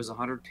guy who throws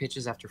 100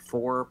 pitches after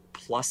 4+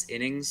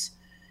 innings.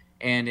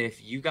 And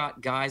if you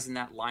got guys in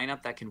that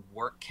lineup that can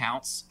work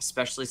counts,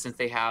 especially since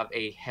they have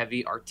a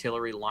heavy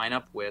artillery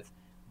lineup with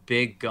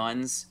big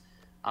guns,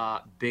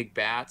 big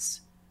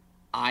bats,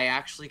 I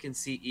actually can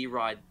see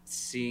Erod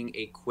seeing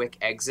a quick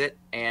exit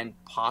and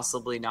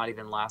possibly not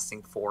even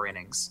lasting 4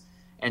 innings.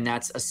 And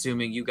that's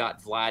assuming you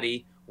got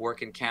Vladdy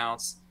working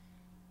counts,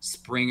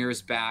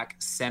 Springer's back,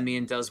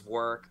 Semien does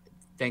work.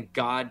 Thank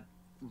God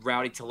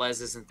Rowdy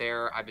Tellez isn't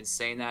there. I've been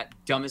saying that.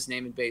 Dumbest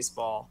name in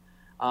baseball.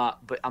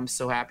 But I'm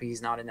so happy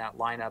he's not in that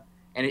lineup.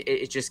 And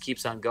it just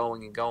keeps on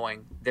going and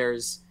going.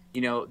 There's,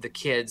 the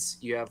kids.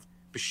 You have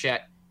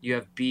Bichette. You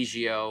have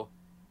Biggio.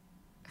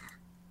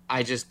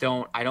 I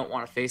don't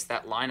want to face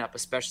that lineup,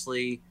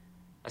 especially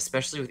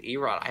with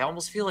Erod. I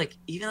almost feel like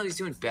even though he's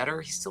doing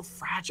better, he's still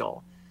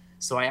fragile.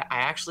 So I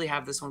actually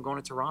have this one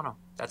going to Toronto.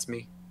 That's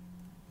me.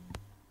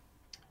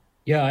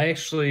 Yeah, I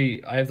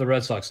have the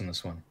Red Sox in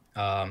this one.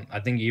 I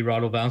think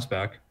Erod will bounce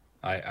back.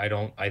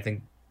 I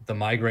think the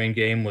migraine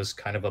game was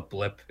kind of a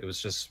blip. It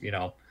was just,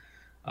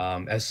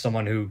 as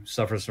someone who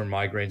suffers from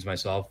migraines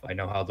myself, I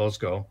know how those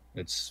go.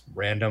 It's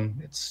random.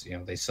 It's,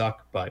 they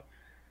suck, but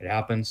it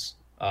happens.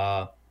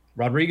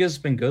 Rodriguez has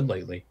been good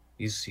lately.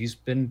 He's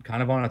been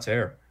kind of on a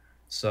tear.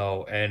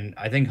 So, and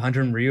I think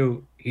Hyun-Jin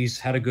Ryu, he's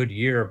had a good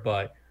year,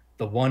 but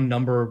the one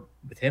number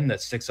with him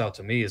that sticks out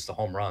to me is the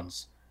home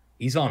runs.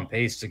 He's on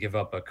pace to give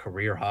up a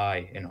career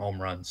high in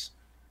home runs.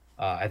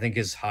 I think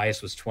his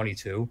highest was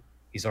 22.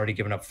 He's already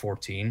given up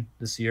 14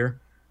 this year.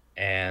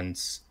 And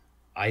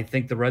I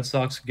think the Red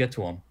Sox could get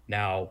to him.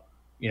 Now,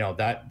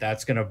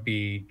 that's going to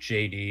be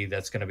JD.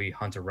 That's going to be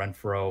Hunter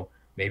Renfroe,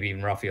 maybe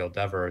even Rafael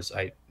Devers.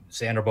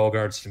 Xander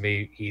Bogaerts, to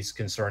me, he's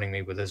concerning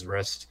me with his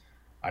wrist.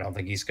 I don't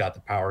think he's got the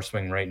power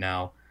swing right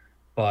now.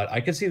 But I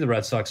could see the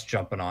Red Sox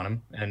jumping on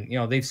him.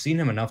 And, they've seen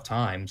him enough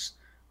times.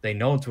 They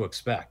know what to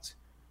expect.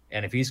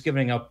 And if he's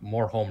giving up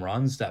more home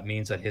runs, that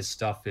means that his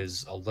stuff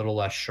is a little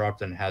less sharp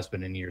than it has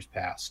been in years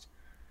past.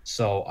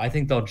 So I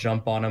think they'll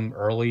jump on him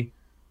early.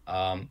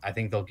 I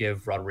think they'll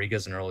give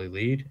Rodriguez an early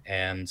lead.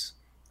 And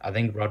I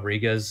think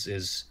Rodriguez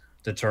is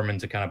determined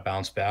to kind of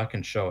bounce back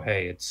and show,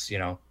 hey, it's,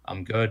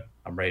 I'm good.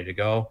 I'm ready to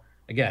go.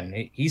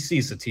 Again, he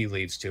sees the tea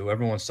leaves too.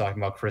 Everyone's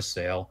talking about Chris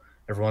Sale.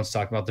 Everyone's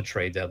talking about the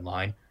trade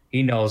deadline.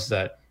 He knows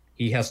that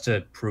he has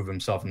to prove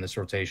himself in this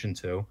rotation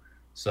too.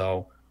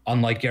 So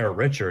unlike Garrett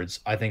Richards,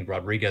 I think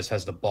Rodriguez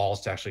has the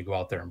balls to actually go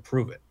out there and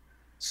prove it.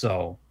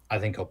 So I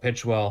think he'll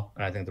pitch well,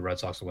 and I think the Red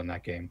Sox will win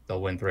that game.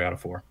 They'll win 3 out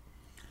of 4.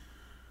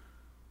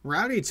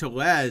 Rowdy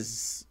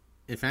Tellez,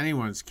 if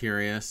anyone's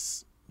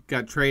curious,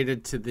 got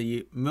traded to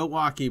the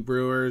Milwaukee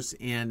Brewers,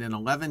 and in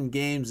 11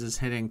 games is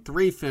hitting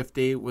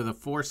 .350 with a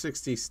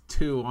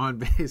 .462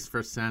 on-base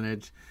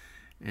percentage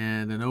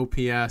and an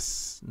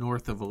OPS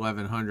north of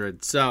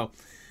 1,100. So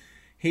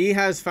he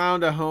has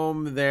found a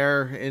home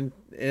there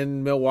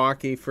in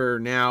Milwaukee for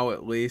now,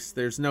 at least.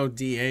 There's no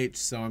DH,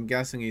 so I'm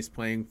guessing he's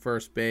playing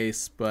first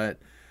base, but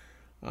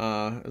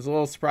I was a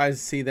little surprised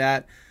to see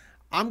that.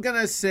 I'm going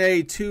to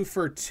say 2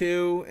 for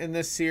 2 in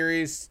this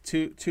series,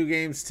 two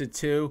games to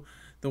 2.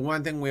 The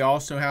one thing we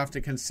also have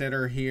to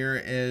consider here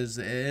is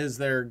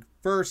their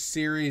first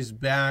series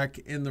back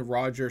in the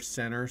Rogers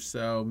Center,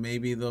 so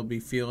maybe they'll be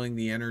feeling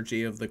the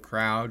energy of the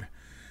crowd.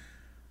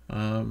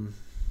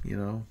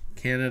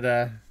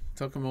 Canada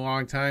took them a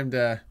long time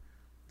to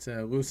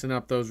loosen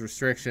up those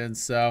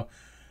restrictions. So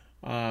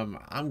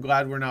I'm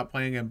glad we're not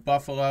playing in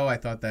Buffalo. I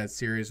thought that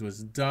series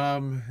was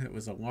dumb. It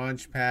was a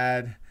launch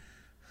pad.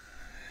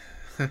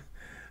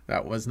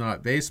 That was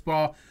not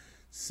baseball.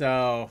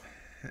 So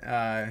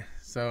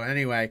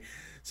anyway,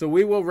 so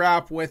we will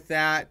wrap with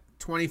that.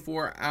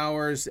 24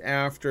 hours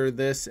after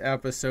this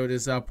episode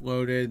is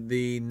uploaded,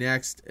 the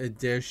next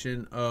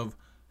edition of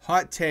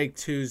Hot Take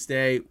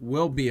Tuesday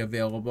will be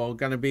available.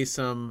 Going to be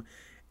some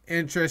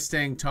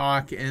interesting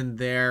talk in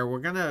there. We're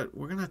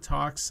gonna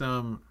talk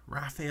some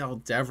Rafael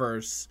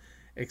Devers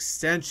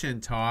extension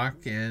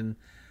talk, and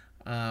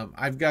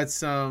I've got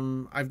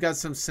some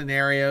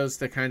scenarios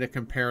to kind of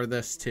compare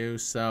this to.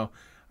 So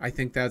I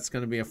think that's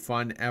going to be a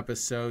fun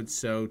episode.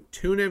 So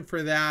tune in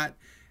for that.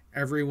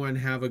 Everyone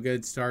have a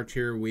good start to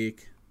your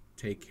week.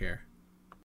 Take care.